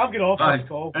 I'm getting off this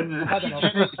call. And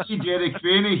see Jerry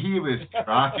Craney, he was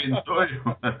cracking.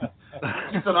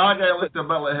 Just an guy looked a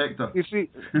bit like Hector. You see,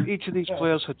 each of these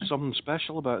players had something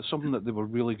special about it, something that they were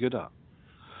really good at.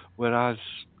 Whereas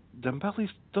Dembele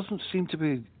doesn't seem to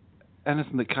be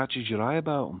anything that catches your eye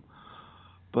about him.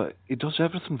 But he does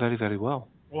everything very, very well.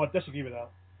 Well, I disagree with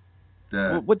that.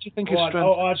 What do you think his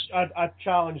strength is? I'd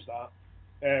challenge that.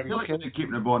 You like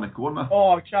keeping the ball in the corner. Oh,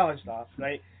 I challenge that,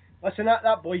 right? Listen,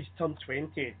 that boy's turned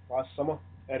 20 last summer,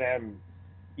 and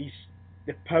he's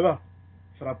the power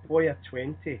for a boy of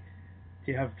 20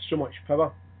 to have so much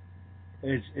power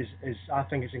is I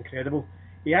think is incredible.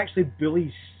 He actually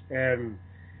bullies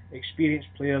experienced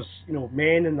players, you know,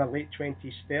 men in their late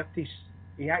 20s, 30s.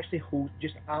 He actually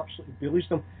just absolutely bullies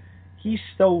them. He's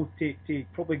still to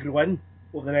probably grow in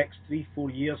over the next 3, 4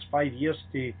 years, 5 years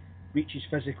to reach his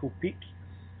physical peak.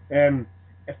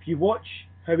 If you watch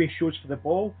how he shows for the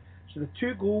ball, so the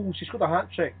 2 goals, he scored a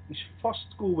hat-trick. His first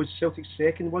goal was Celtic's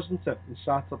second, wasn't it, on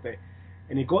Saturday?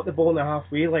 And he got the ball on the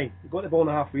halfway line.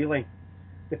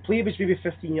 The play was maybe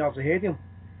 15 yards ahead of him.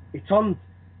 He turned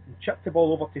and chipped the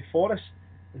ball over to Forrest,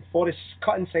 and Forrest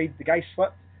cut inside, the guy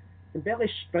slipped, and Dembele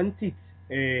sprinted,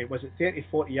 was it 30,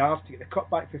 40 yards to get the cut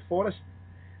back to Forrest.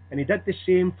 And he did the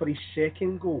same for his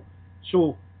second goal.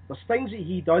 So there's things that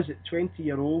he does at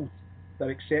 20-year-old that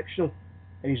are exceptional,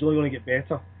 and he's only going to get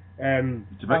better. I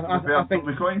think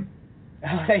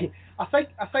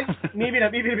maybe in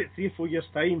about 3 or 4 years'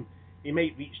 time he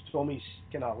might reach Tommy's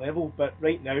kind of level, but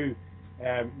right now,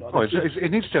 no. He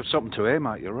needs to have something to aim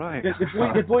at. You're right.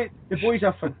 The boy's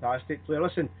a fantastic player.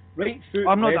 Listen, right foot.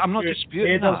 I'm not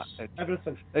disputing headers, that.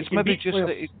 Everything. It's maybe just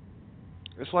that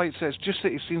it's like it's just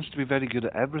that he seems to be very good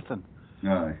at everything.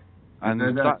 Aye. And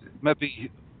that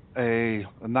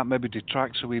maybe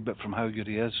detracts a wee bit from how good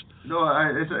he is. No,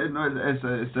 it's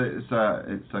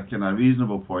a kind of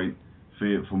reasonable point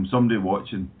from somebody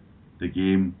watching the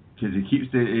game, because he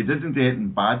didn't do anything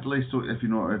badly. So if you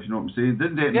know what I'm saying,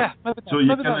 didn't do anything. Yeah. So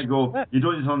you kind of go, you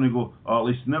don't just suddenly go, or at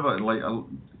least never like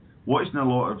watching a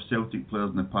lot of Celtic players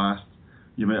in the past.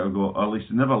 You might have go, or at least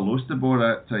they never lost the ball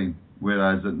at that time.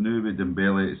 Whereas now with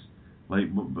Dembele, it's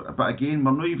like, but again,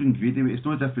 we're not even greedy. It's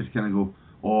no difference. Kind of go,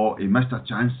 oh, he missed a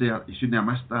chance there, he shouldn't have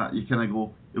missed that, you kind of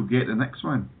go, he'll get the next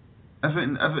one.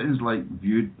 Everything's like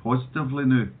viewed positively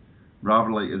now,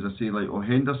 rather like, as I say, like, oh,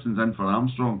 Henderson's in for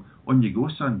Armstrong, on you go,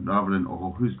 son, rather than,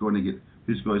 oh, who's going to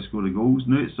score the goals.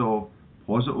 Now it's all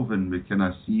positive and we kind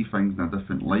of see things in a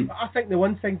different light. I think the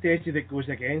one thing, Deji, that goes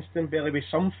against him, Billy, with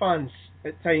some fans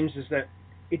at times, is that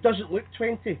he doesn't look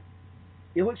 20.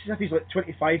 He looks as if he's like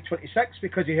 25, 26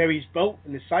 because of how he's built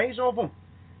and the size of him.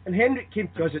 And Henrik came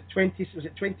to us at 20, was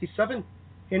it 27?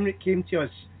 Henrik came to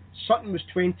us. Sutton was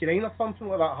 29 or something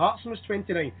like that. Hartson was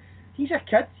 29. He's a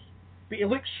kid, but he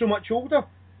looks so much older.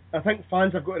 I think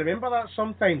fans have got to remember that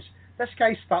sometimes. This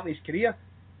guy's starting his career.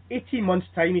 18 months'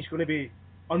 time, he's going to be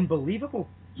unbelievable.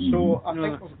 So I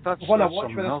think that's want to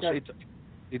watch for this guy.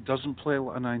 He doesn't play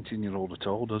like a 19-year-old at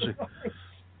all, does he?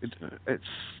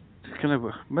 It's kind of,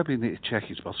 maybe you need to check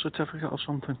his birth certificate or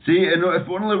something. See, you know, if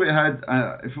only we had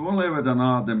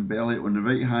another Dembele on the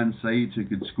right hand side who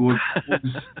could score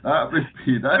goals, that would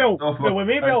be that. Well, we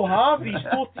may well have. He's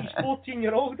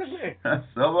 14-year-old, isn't he?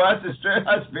 So that's true.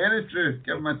 That's very true.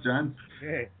 Give him a chance.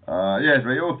 Yeah. Yes,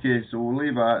 right. Okay, so we'll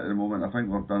leave that at the moment. I think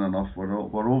we've done enough. We're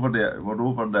over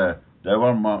the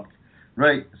hour mark.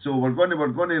 Right. So we're going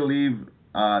to leave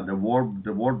the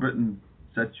Warbuton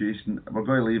situation. We're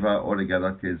going to leave that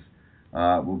altogether because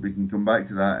we can come back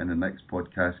to that in the next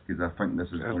podcast because I think this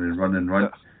is going to run and run.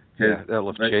 Yeah,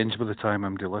 that'll have changed by the time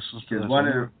MD listens to this. One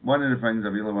of the things I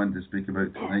really wanted to speak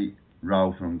about tonight,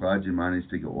 Ralph, and I'm glad you managed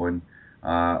to get on,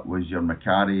 was your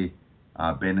Macari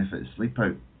benefit sleep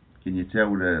out. Can you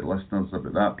tell the listeners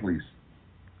about that, please?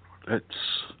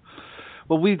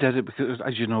 Well, we did it because,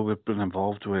 as you know, we've been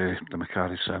involved with the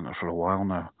Macari Centre for a while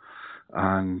now.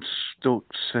 And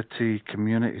Stoke City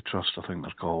Community Trust, I think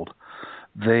they're called,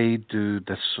 they do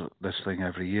this thing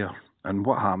every year. And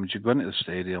what happens, you go into the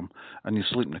stadium and you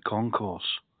sleep in the concourse,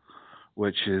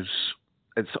 which is,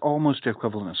 it's almost the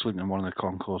equivalent of sleeping in one of the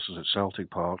concourses at Celtic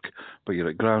Park, but you're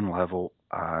at ground level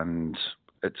and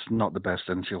it's not the best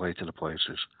insulated of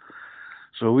places.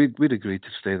 So we'd agreed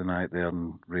to stay the night there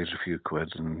and raise a few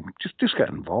quid and just get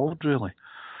involved, really.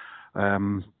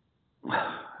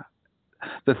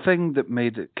 The thing that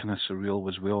made it kind of surreal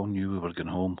was we all knew we were going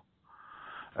home.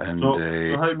 And so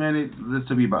how many? This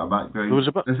is a wee bit of background. There was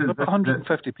about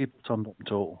 150 people turned up in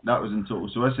total. That was in total.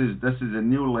 So this is the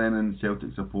Neil Lennon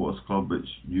Celtic Supporters Club, which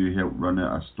you helped run it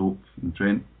at Stoke in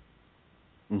Trent.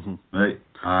 Mm-hmm. Right,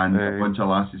 and a bunch of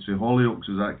lasses from Hollyoaks.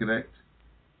 Was that correct?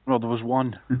 No, there was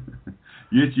one.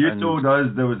 You told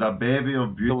us there was a bevy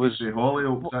of beauties for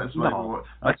Hollyoaks. That's no,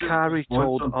 Macari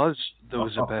told us there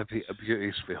was a bevy of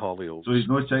beauties for Hollyoaks. So he's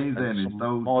no changed then. He's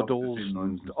still models.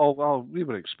 We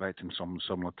were expecting something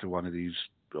similar to one of these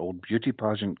old beauty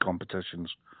pageant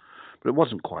competitions, but it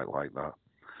wasn't quite like that.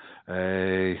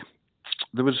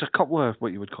 There was a couple of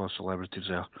what you would call celebrities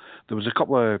there. There was a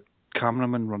couple of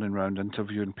cameramen running around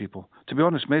interviewing people. To be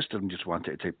honest, most of them just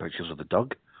wanted to take pictures of the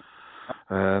Doug.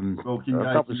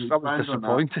 That was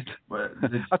disappointed.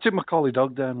 I took my collie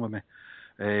Doug down with me.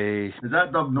 Does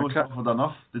that dog know suffered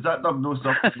enough? Does that dog know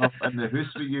suffered enough in the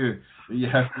house for you that you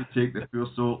have to take the poor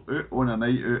soul out on a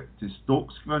night out to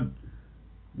Stokes Glen?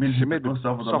 She made me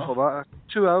suffer that.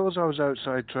 2 hours I was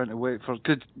outside trying to wait for.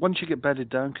 Cause once you get bedded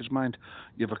down, because mind,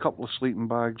 you have a couple of sleeping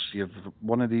bags, you have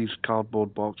one of these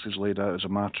cardboard boxes laid out as a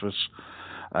mattress,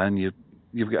 and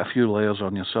you've got a few layers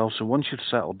on yourself. So once you've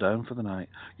settled down for the night,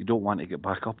 you don't want to get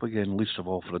back up again, least of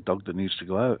all for a dog that needs to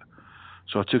go out.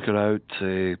 So I took her out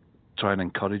to try and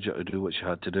encourage her to do what she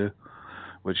had to do,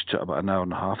 which took about an hour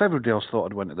and a half. Everybody else thought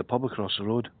I'd went to the pub across the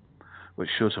road, which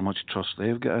shows how much trust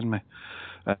they've got in me.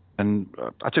 And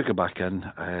I took her back in.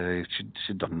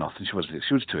 She'd done nothing. She was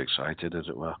too excited, as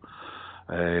it were.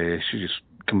 She just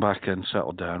come back in,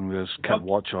 settled down. We just kept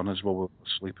watch on us while we were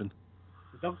sleeping.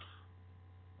 The dog?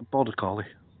 A border collie.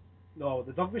 No,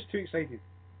 the dog was too excited.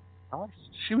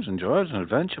 She was enjoying it. It was an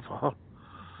adventure for her.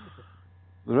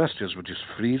 The rest of us were just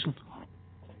freezing.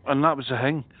 And that was the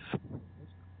thing.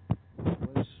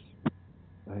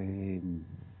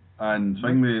 And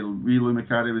Swingway, wee Lou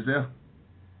Macari was there.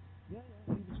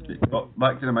 Oh,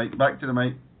 back to the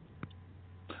mic.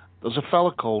 There's a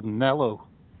fella called Nello,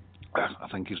 I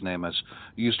think his name is.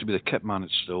 He used to be the kit man at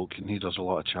Stoke, and he does a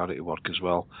lot of charity work as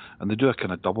well. And they do a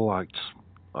kind of double act.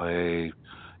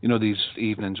 These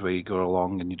evenings where you go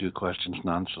along and you do questions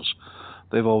and answers.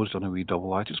 They've always done a wee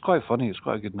double act. It's quite funny. It's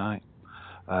quite a good night.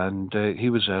 And he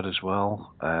was there as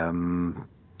well. The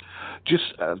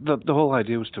whole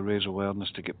idea was to raise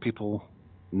awareness, to get people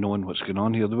knowing what's going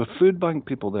on here. There were food bank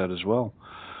people there as well.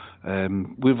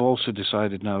 We've also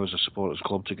decided now as a supporters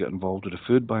club to get involved with the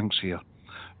food banks here,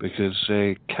 because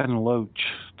Ken Loach,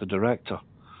 the director,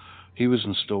 He was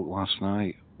in Stoke last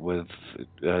night with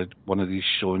one of these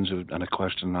showings and a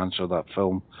question and answer of that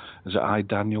film. Is it I,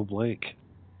 Daniel Blake?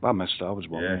 I missed it. I was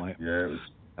working late. Yeah, it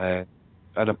was.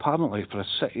 And apparently, for a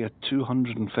city of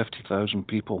 250,000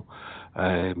 people,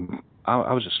 I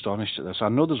was astonished at this. I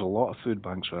know there's a lot of food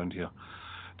banks around here.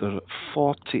 There are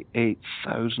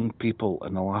 48,000 people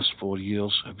in the last 4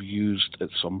 years have used at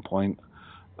some point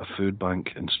a food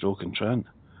bank in Stoke-on-Trent.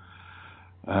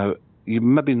 You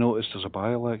maybe noticed there's a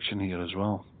by-election here as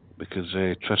well, because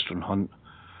Tristan Hunt,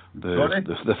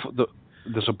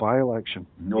 there's a by-election.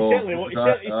 No, he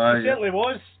certainly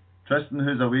was. Tristan,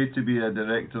 who's away to be a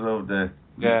director of the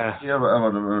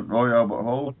whatever, Royal Albert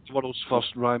Hall. World's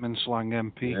first rhyming slang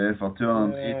MP. Yeah, for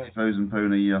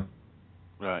 £280,000 a year.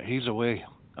 Right, he's away,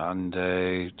 and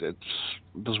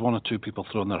there's one or two people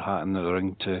throwing their hat in the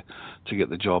ring to get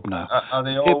the job now. Are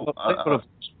they all?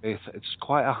 It's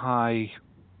quite a high,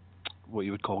 what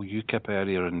you would call UKIP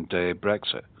area in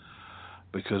Brexit,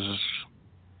 because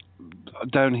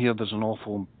down here there's an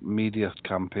awful media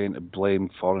campaign to blame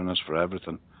foreigners for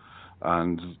everything,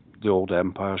 and the old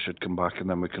empire should come back, and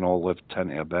then we can all live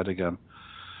tenty a bed again.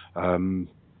 Phil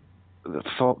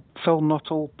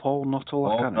Nuttall, Paul Nuttall,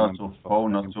 I can't remember. Paul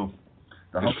Nuttall,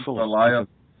 the Hector liar.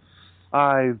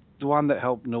 Aye, the one that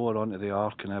helped Noah onto the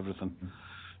ark and everything.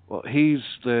 Well, he's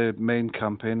the main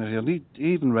campaigner here. He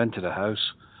even rented a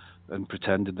house and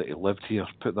pretended that he lived here,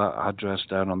 put that address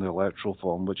down on the electoral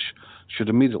form, which should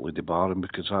immediately debar him,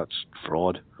 because that's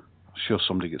fraud. I'm sure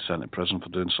somebody gets sent to prison for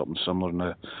doing something similar in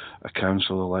a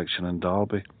council election in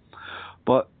Derby.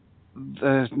 But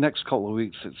the next couple of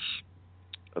weeks,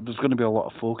 there's going to be a lot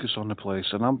of focus on the place,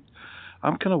 and I'm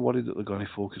kind of worried that they're going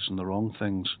to focus on the wrong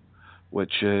things.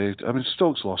 Which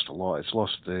Stoke's lost a lot. It's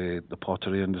lost the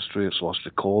pottery industry, it's lost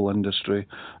the coal industry,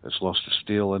 it's lost the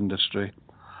steel industry,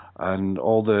 and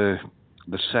all the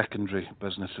secondary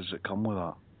businesses that come with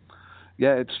that.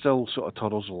 Yeah, it still sort of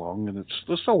toddles along, and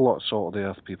there's still a lot of salt of the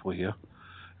earth people here.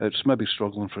 It's maybe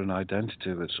struggling for an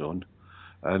identity of its own,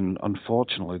 and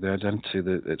unfortunately the identity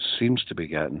that it seems to be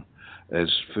getting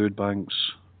is food banks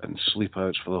and sleep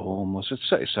outs for the homeless. Its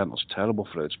city centre's terrible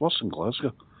for it. It's worse than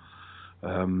Glasgow.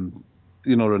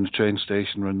 We're in the train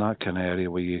station, we're in that kind of area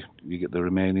where you get the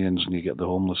Romanians and you get the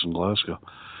homeless in Glasgow.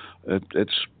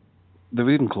 They've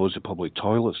even closed the public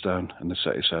toilets down in the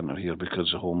city centre here because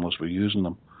the homeless were using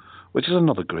them, which is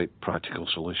another great practical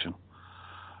solution.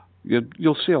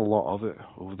 You'll see a lot of it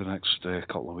over the next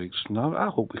couple of weeks. Now, I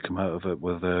hope we come out of it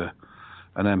with an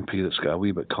MP that's got a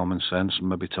wee bit common sense and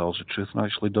maybe tells the truth and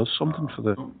actually does something for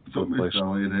the place.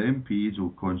 The MPs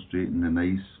will concentrate on the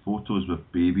nice photos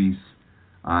with babies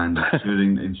and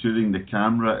ensuring the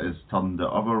camera is turned the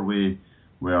other way,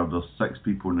 where there's 6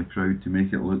 people in the crowd, to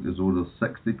make it look as though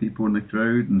there's 60 people in the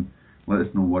crowd, and let us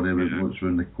know whatever what's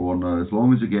around the corner. As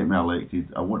long as you get me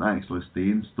elected, I won't actually stay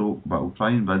in Stoke, but I'll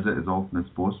try and visit as often as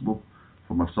possible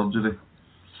for my surgery.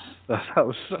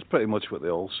 That's pretty much what they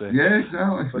all say. Yeah,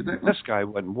 exactly. But this guy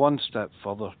went one step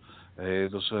further.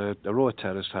 There's a row of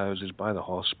terraced houses by the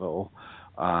hospital,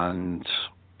 and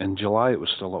in July it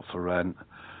was still up for rent.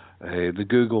 The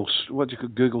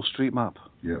Google Street Map.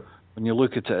 Yeah. When you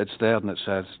look at it, it's there and it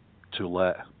says to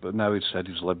let. But now he's said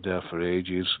he's lived there for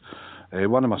ages.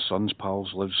 One of my son's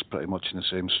pals lives pretty much in the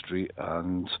same street,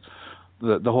 and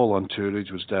the whole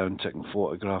entourage was down taking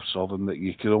photographs of him that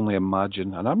you could only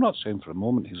imagine. And I'm not saying for a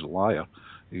moment he's a liar.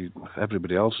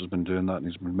 Everybody else has been doing that, and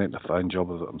he's been making a fine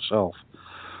job of it himself.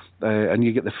 And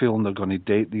you get the feeling they're going to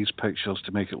date these pictures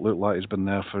to make it look like he's been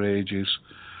there for ages.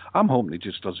 I'm hoping he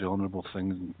just does the honourable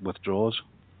thing and withdraws.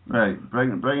 Right,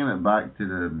 bringing it back to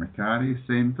the Macari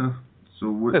Centre.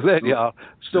 There you are,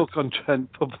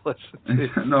 Stoke-on-Trent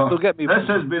publicity. No, this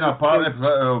has been a part of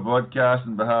our broadcast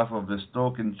on behalf of the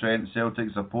Stoke-on-Trent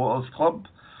Celtic Supporters Club,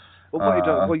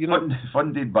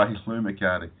 funded by Lou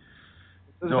Macari.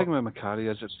 The thing with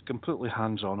Macari is it's a completely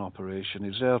hands-on operation.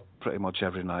 He's there pretty much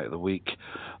every night of the week.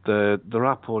 The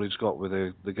rapport he's got with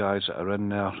the guys that are in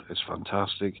there is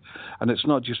fantastic. And it's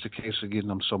not just a case of giving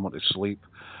them somewhere to sleep.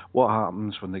 What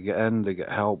happens when they get in, they get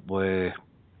help with,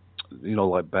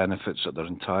 like benefits that they're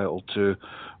entitled to,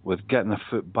 with getting their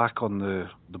foot back on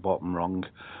the bottom rung.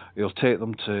 He'll take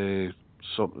them to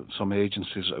some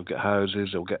agencies that have got houses.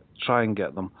 He'll try and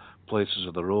get them places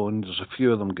of their own. There's a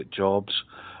few of them get jobs.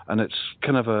 And it's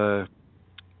kind of a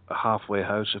halfway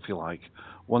house, if you like.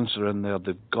 Once they're in there,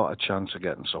 they've got a chance of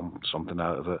getting something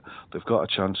out of it. They've got a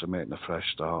chance of making a fresh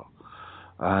start,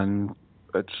 and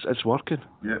it's working.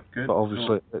 Yeah, good. But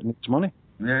obviously, it needs money.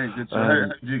 Yeah, good. So how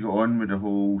did you go on with the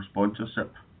whole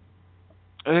sponsorship?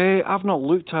 I've not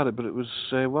looked at it, but it was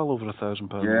well over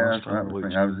 £1,000. Yeah, I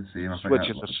think I was the same. Which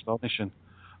is astonishing.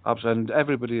 And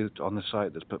everybody on the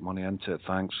site that's put money into it,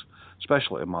 thanks,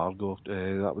 especially to Margot.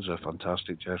 That was a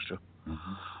fantastic gesture.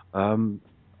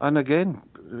 And again,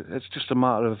 it's just a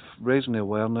matter of raising the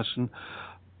awareness. And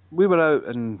we were out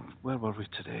in, where were we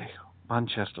today?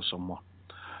 Manchester somewhere.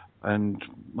 And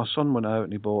my son went out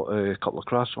and he bought a couple of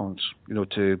croissants,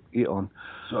 to eat on.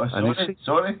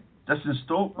 Sorry, this is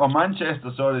Stoke or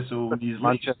Manchester. Sorry, so when you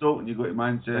leave Stoke and you go to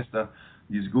Manchester,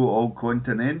 you go all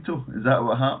continental. Is that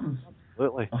what happens?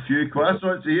 Absolutely. A few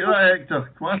croissants. You hear that,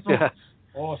 Hector? Croissants. Yeah.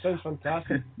 Oh, sounds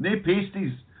fantastic. No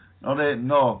pasties.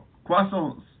 No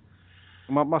croissants.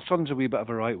 My son's a wee bit of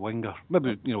a right winger.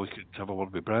 Maybe we could have a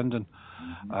word with Brendan.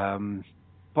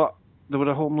 But there was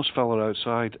a homeless fella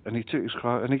outside, and he took his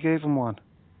and he gave him one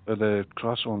of the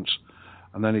croissants,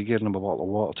 and then he gave him a bottle of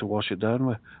water to wash it down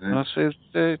with. And I says,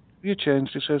 "You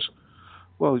changed?" He says,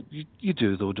 "Well, you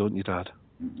do though, don't you, Dad?"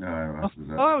 That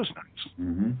was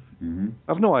nice.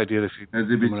 I've no idea if you. Has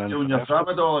he been stealing your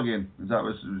tramadol again? Is that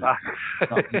what's?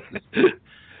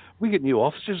 We get new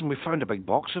offices, and we found a big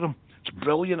box of them. It's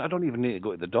brilliant. I don't even need to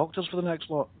go to the doctors for the next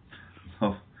lot.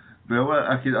 Oh, well,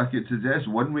 I could suggest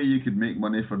one way you could make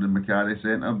money for the Macari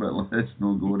Centre, but let's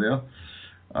not go there.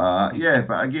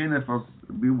 But again,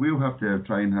 we'll have to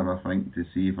try and have a think to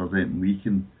see if there's anything we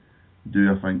can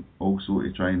do. I think also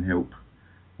to try and help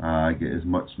get as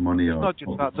much money. Not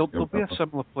just that. There'll be a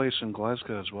similar place in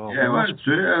Glasgow as well. Yeah, well, that's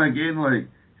true. And again, like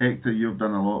Hector, you've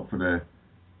done a lot for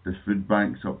the food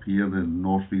banks up here, the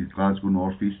northeast, Glasgow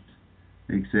northeast,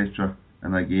 etc.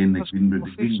 And again, the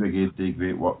Green Brigade do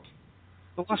great work.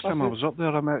 The last time I was up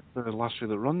there, I met the lassie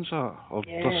that runs that, or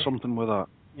does something with that.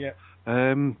 Yeah.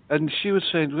 And she was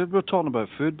saying, we were talking about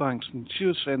food banks, and she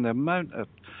was saying the amount of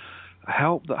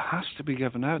help that has to be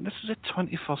given out. And this is the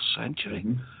 21st century.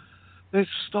 They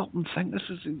stop and think.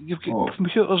 You've got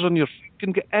computers on your. You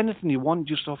can get anything you want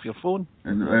just off your phone.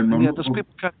 And there's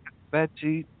people can't get bed to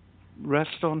eat,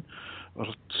 rest on, or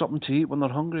something to eat when they're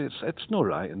hungry. It's no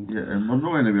right. And and we're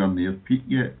not anywhere near peak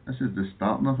yet. This is the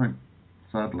starting, I think.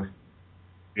 Sadly.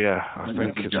 Yeah, I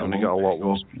think it's going to get a lot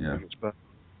worse. Yeah.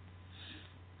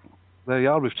 There you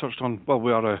are. We've touched on. Well,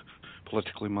 we are a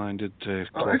politically minded.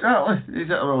 Exactly.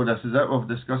 Well, this is it. We've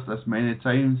discussed this many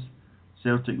times.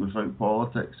 Celtic without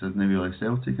politics isn't really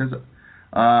Celtic, is it?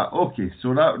 Okay,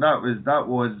 so that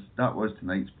was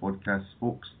tonight's podcast,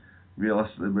 folks.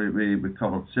 Realistically, we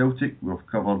covered Celtic. We've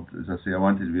covered, as I say, I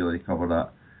wanted to really cover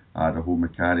that the whole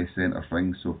Macari Centre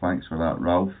thing. So thanks for that,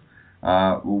 Ralph.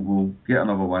 We'll get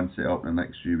another one set up in the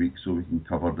next few weeks so we can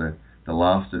cover the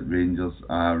last at Rangers.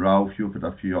 Ralph, you've had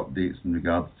a few updates in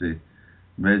regards to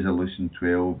Resolution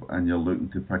 12, and you're looking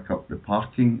to pick up the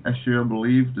parking issue, I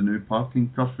believe, the new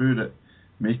parking curfew that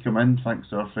may come in thanks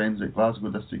to our friends at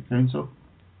Glasgow District Council.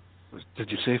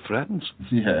 Did you say friends?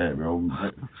 Yeah, well,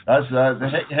 that's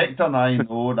Hector and I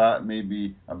know that may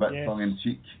be a bit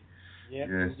tongue-in-cheek. Yeah,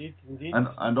 yes. Indeed.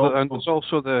 And there's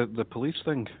also the police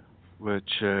thing,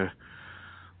 which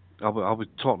I'll be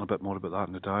talking a bit more about that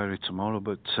in the diary tomorrow,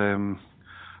 but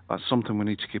that's something we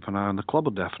need to keep an eye on. The club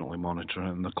are definitely monitoring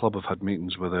it, and the club have had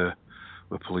meetings with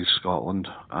Police Scotland,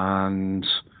 and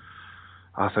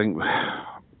I think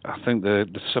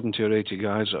the 70 or 80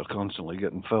 guys that are constantly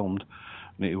getting filmed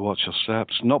need to watch their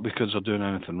steps, not because they're doing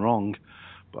anything wrong,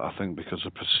 but I think because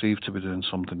they're perceived to be doing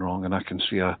something wrong, and I can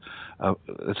see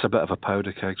it's a bit of a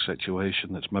powder keg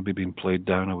situation that's maybe been played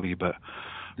down a wee bit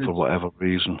for whatever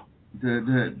reason. Did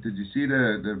you see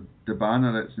the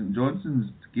banner at St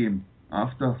Johnson's game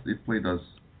after they played us?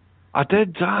 I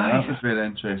did. That was very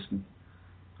interesting.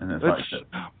 And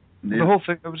the whole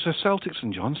thing, it was a Celtics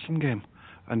and Johnston game,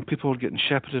 and people were getting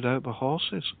shepherded out by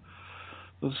horses.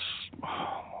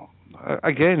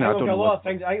 Again, I don't know. I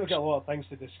think we've got a lot of things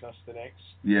to discuss the next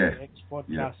podcast.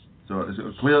 Yeah. So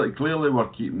clearly we're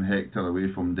keeping Hector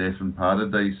away from Death in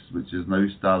Paradise, which is now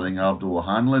starring Ardo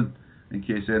O'Hanlon, in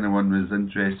case anyone was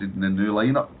interested in the new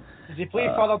lineup. Does he play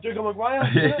Father Dougal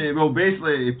Maguire? Well,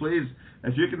 basically he plays.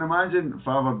 If you can imagine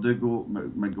Father Dougal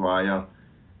Maguire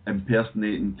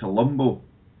impersonating Columbo,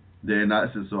 then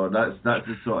that's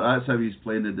how he's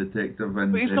playing the detective.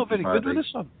 But he's not very good with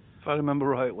this one, if I remember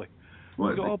rightly.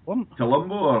 What,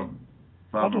 Columbo or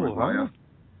Father Maguire?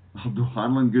 Ardo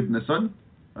Hanlon good in the sun?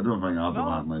 I don't think Ardo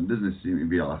Hanlon doesn't seem to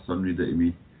be a sun reader to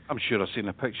me. I'm sure I've seen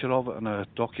a picture of it in a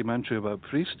documentary about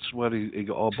priests where he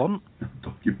got all burnt.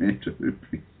 Documentary about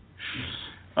priests.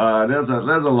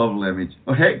 There's a lovely image.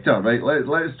 Oh, Hector, right,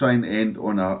 let's try and end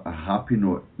on a happy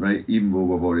note, right? Even though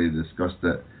we've already discussed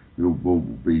it, we'll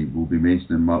be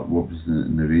mentioning Mark Warbuton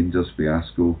and the Rangers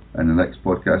fiasco in the next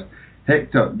podcast.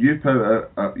 Hector, you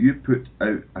put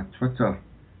out a Twitter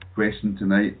question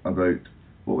tonight about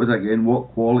what was it again?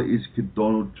 What qualities could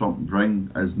Donald Trump bring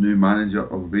as new manager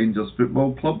of Rangers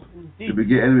Football Club? Indeed. Did we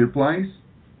get any replies?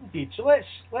 Indeed. So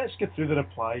let's get through the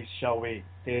replies, shall we,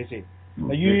 Daisy?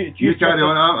 Okay. You carry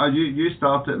on. You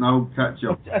start it and I'll catch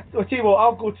up. I'll tell you what,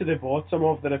 I'll go to the bottom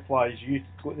of the replies. You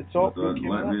go to the top.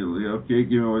 Okay,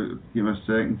 give me a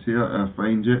second here. I'll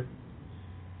find it.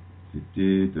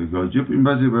 God, you've been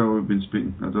busy while we've been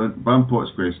speaking.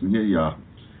 Bampot's question. Here you are.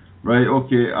 Right.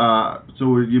 Okay.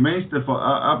 So you mentioned I've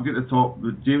got the top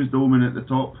with James Dolman at the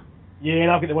top. Yeah,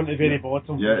 and I've got the one at the very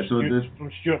bottom. Yeah.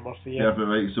 From Stuart Murphy. Yeah. Yeah.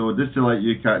 Right. So just to let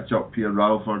you catch up here,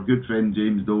 Ralph, our good friend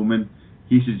James Dolman,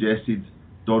 he suggested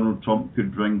Donald Trump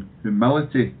could bring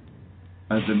humility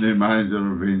as the new manager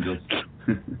of Rangers.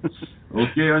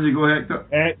 Okay, on you go, Hector.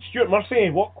 Stuart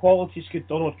Murphy, what qualities could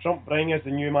Donald Trump bring as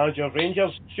the new manager of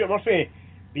Rangers? Stuart Murphy,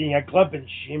 being a glib and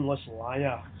shameless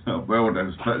liar. Well,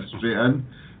 that fits straight in.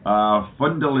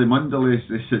 Fundally Mundally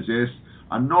suggests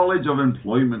a knowledge of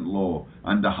employment law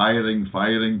and the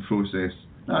hiring-firing process.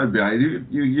 That would be ideal.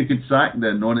 You could sack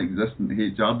the non-existent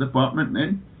HR department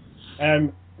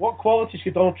then. What qualities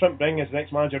could Donald Trump bring as the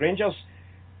next manager of Rangers?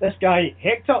 This guy,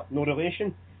 Hector, no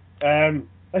relation.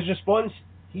 His response,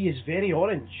 he is very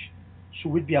orange, so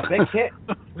would be a big hit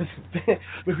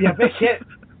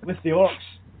with the Orcs.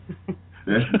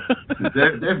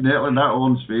 Definitely, that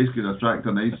orange face could attract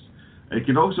a nice. It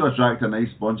could also attract a nice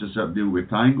sponsorship deal with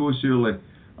Tango, surely.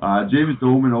 James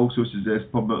Dolman also suggests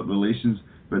public relations,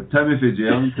 but Timothy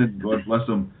Jellington, God bless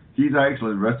him, he's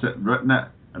actually written it,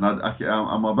 and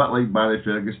I'm a bit like Barry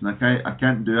Ferguson. I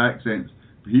can't do accents,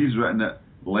 but he's written it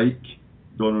like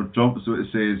Donald Trump, so it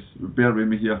says, bear with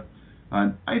me here.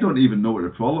 And I don't even know what the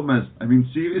problem is. I mean,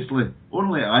 seriously,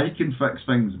 only I can fix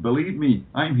things. Believe me,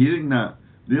 I'm hearing that.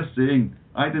 They're saying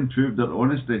I'd improve their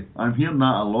honesty. I'm hearing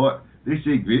that a lot. They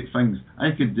say great things.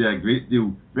 I could do a great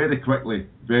deal very quickly,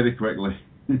 very quickly.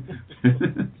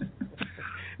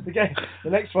 The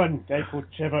next one, guy called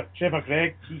Trevor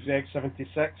Gregg,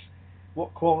 T-Greg76.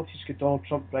 What qualities could Donald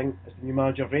Trump bring as the new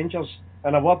manager of Rangers?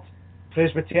 In a word,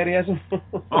 Presbyterianism.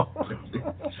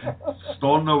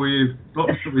 Storm away.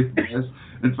 Yes.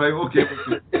 In fact, okay.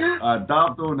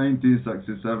 Dardo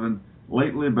 1967,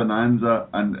 Lightly Bonanza,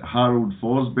 and Harold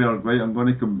Forsberg. Right, I'm going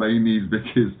to combine these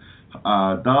because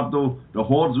Dardo, the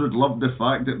Hordes would love the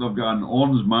fact that they've got an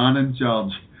orange man in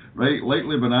charge. Right,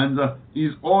 Lightly Bonanza,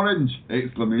 he's orange!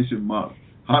 Exclamation mark.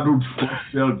 Harold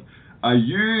Forsberg, a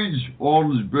huge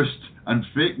orange boost and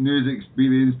fake news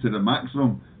experience to the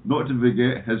maximum. Not to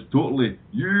forget his totally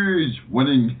huge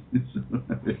winning.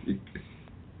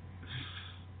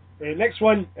 Next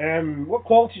one. What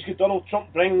qualities could Donald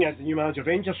Trump bring as the new manager of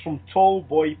Rangers? From Tall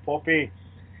Boy Poppy.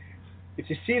 If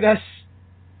you say this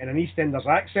in an EastEnders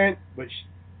accent, which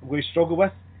I'm going to struggle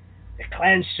with, the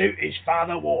clan suit his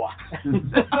father wore.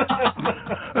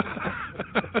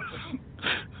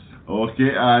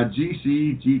 Okay,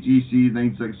 GGC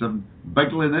 967,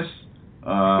 Bigliness,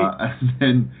 and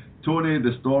then Tony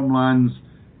the Stormlands.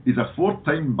 He's a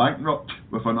 4-time bankrupt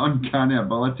with an uncanny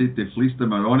ability to fleece the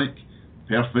moronic.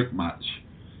 Perfect match.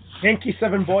 Henky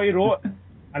 7 Boy wrote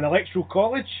an electoral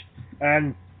college,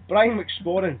 and Brian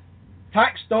McSporin,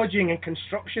 tax dodging and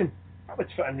construction. That would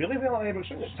fit in really well there, but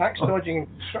it's tax dodging and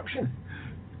construction.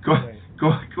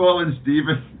 Colin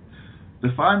Stephen, the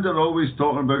fans are always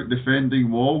talking about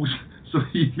defending walls, so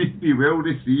he may be well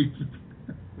received.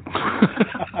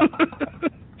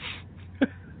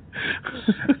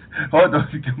 Hold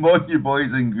on, come on, you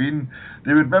boys in green.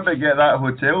 They would maybe get that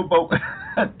hotel built.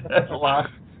 Laugh.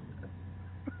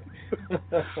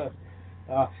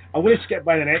 I'm going to skip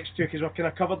by the next two because we've kind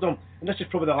of covered them, and this is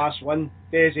probably the last one,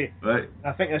 Daisy. Right.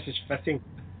 I think this is fitting.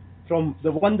 From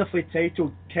the wonderfully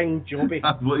titled King Joby.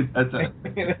 I believe that's it.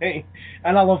 Right.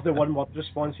 And I love the one-word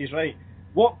responses, right?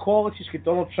 What qualities could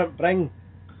Donald Trump bring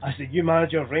as the new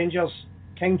manager of Rangers?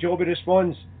 King Joby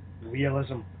responds,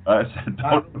 realism. That's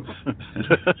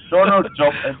Donald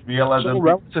Trump and realism. So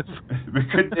relative. We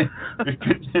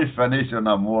couldn't finish on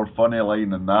a more funny line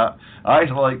than that. I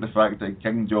actually like the fact that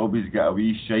King Joby's got a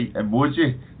wee shite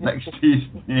emoji next to his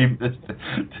name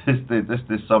just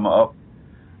to sum it up.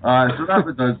 So that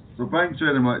was us. So thanks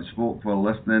very much, folk, for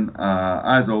listening.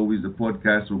 As always, the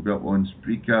podcast will be up on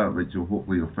Spreaker, which you'll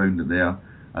hopefully have found it there,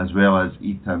 as well as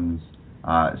Etims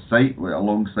site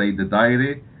alongside the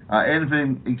diary.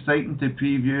 Anything exciting to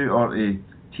preview or to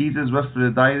tease us with for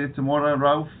the diary tomorrow,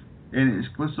 Ralph? Any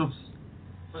exclusives?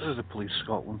 There's a Police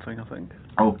Scotland thing, I think.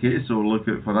 Okay, so look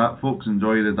out for that, folks.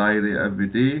 Enjoy the diary every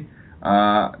day.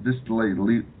 This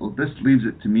leaves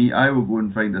it to me. I will go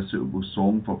and find a suitable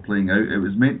song for playing out. It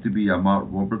was meant to be a Mark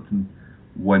Warbuton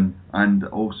one, and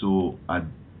also a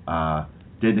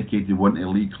dedicated one to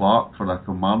Lee Clark for a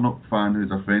Kilmarnock fan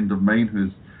who's a friend of mine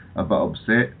who's a bit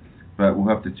upset, but we'll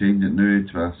have to change it now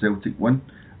to a Celtic one.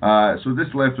 So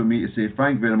this left for me to say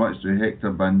thank you very much to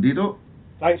Hector Bandido.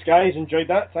 Thanks, guys. Enjoyed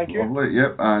that. Thank you. Lovely,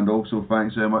 yep. And also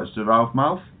thanks very much to Ralph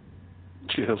Malf.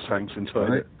 Cheers, thanks,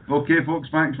 enjoyed it. Okay, folks,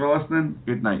 thanks for listening.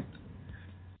 Good night.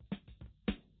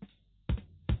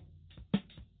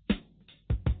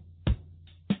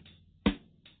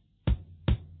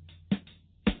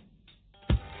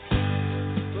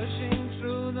 Pushing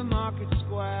through the market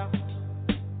square,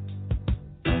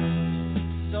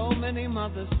 so many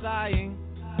mothers sighing.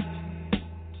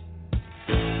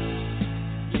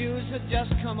 News had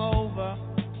just come over.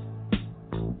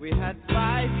 We had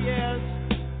 5 years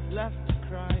left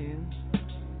crying.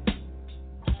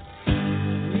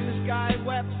 News guy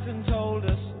wept and told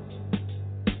us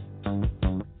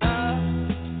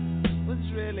Earth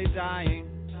was really dying.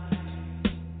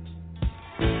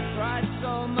 Cried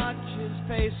so much his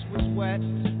face was wet.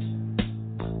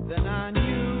 Then I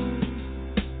knew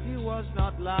he was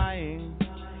not lying.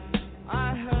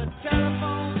 I heard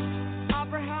telephone,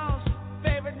 opera house,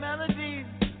 favorite melodies.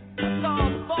 I saw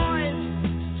boys,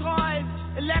 toys,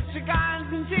 electric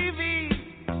irons and TV.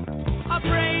 My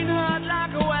brain hurt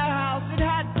like a warehouse, it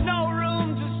had no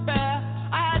room to spare.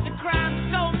 I had to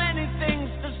cram so many things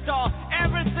to store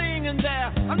everything in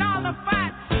there. And all the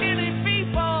fat, skinny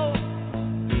people,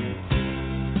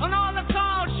 and all the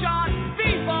tall, short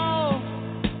people,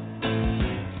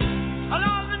 and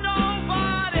all the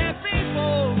nobody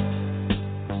people,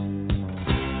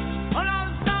 and all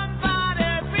the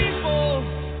somebody people.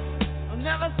 I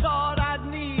never thought I'd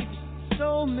need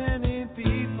so many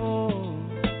people.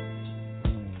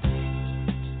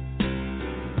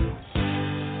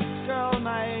 Girl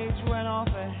my age went off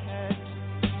ahead,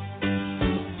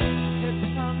 hit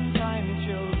some tiny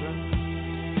children.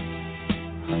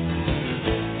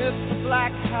 If the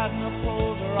black hadn't have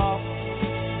pulled her off,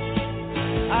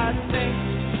 I think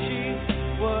she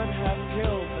would have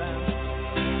killed them.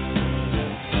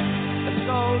 A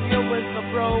soldier with a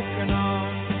broken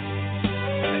arm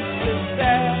stood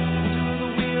there to the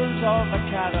wheels of a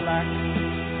Cadillac.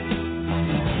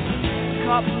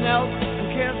 Cop knelt and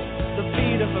kissed the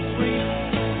feet of a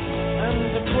priest,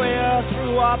 and the queer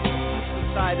threw up the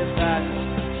sight of that.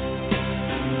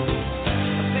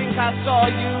 I think I saw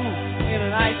you in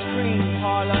an ice cream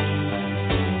parlor,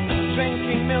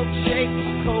 drinking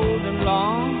milkshakes cold and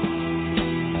long,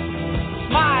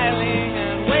 smiling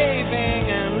and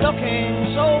waving and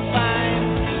looking so fine.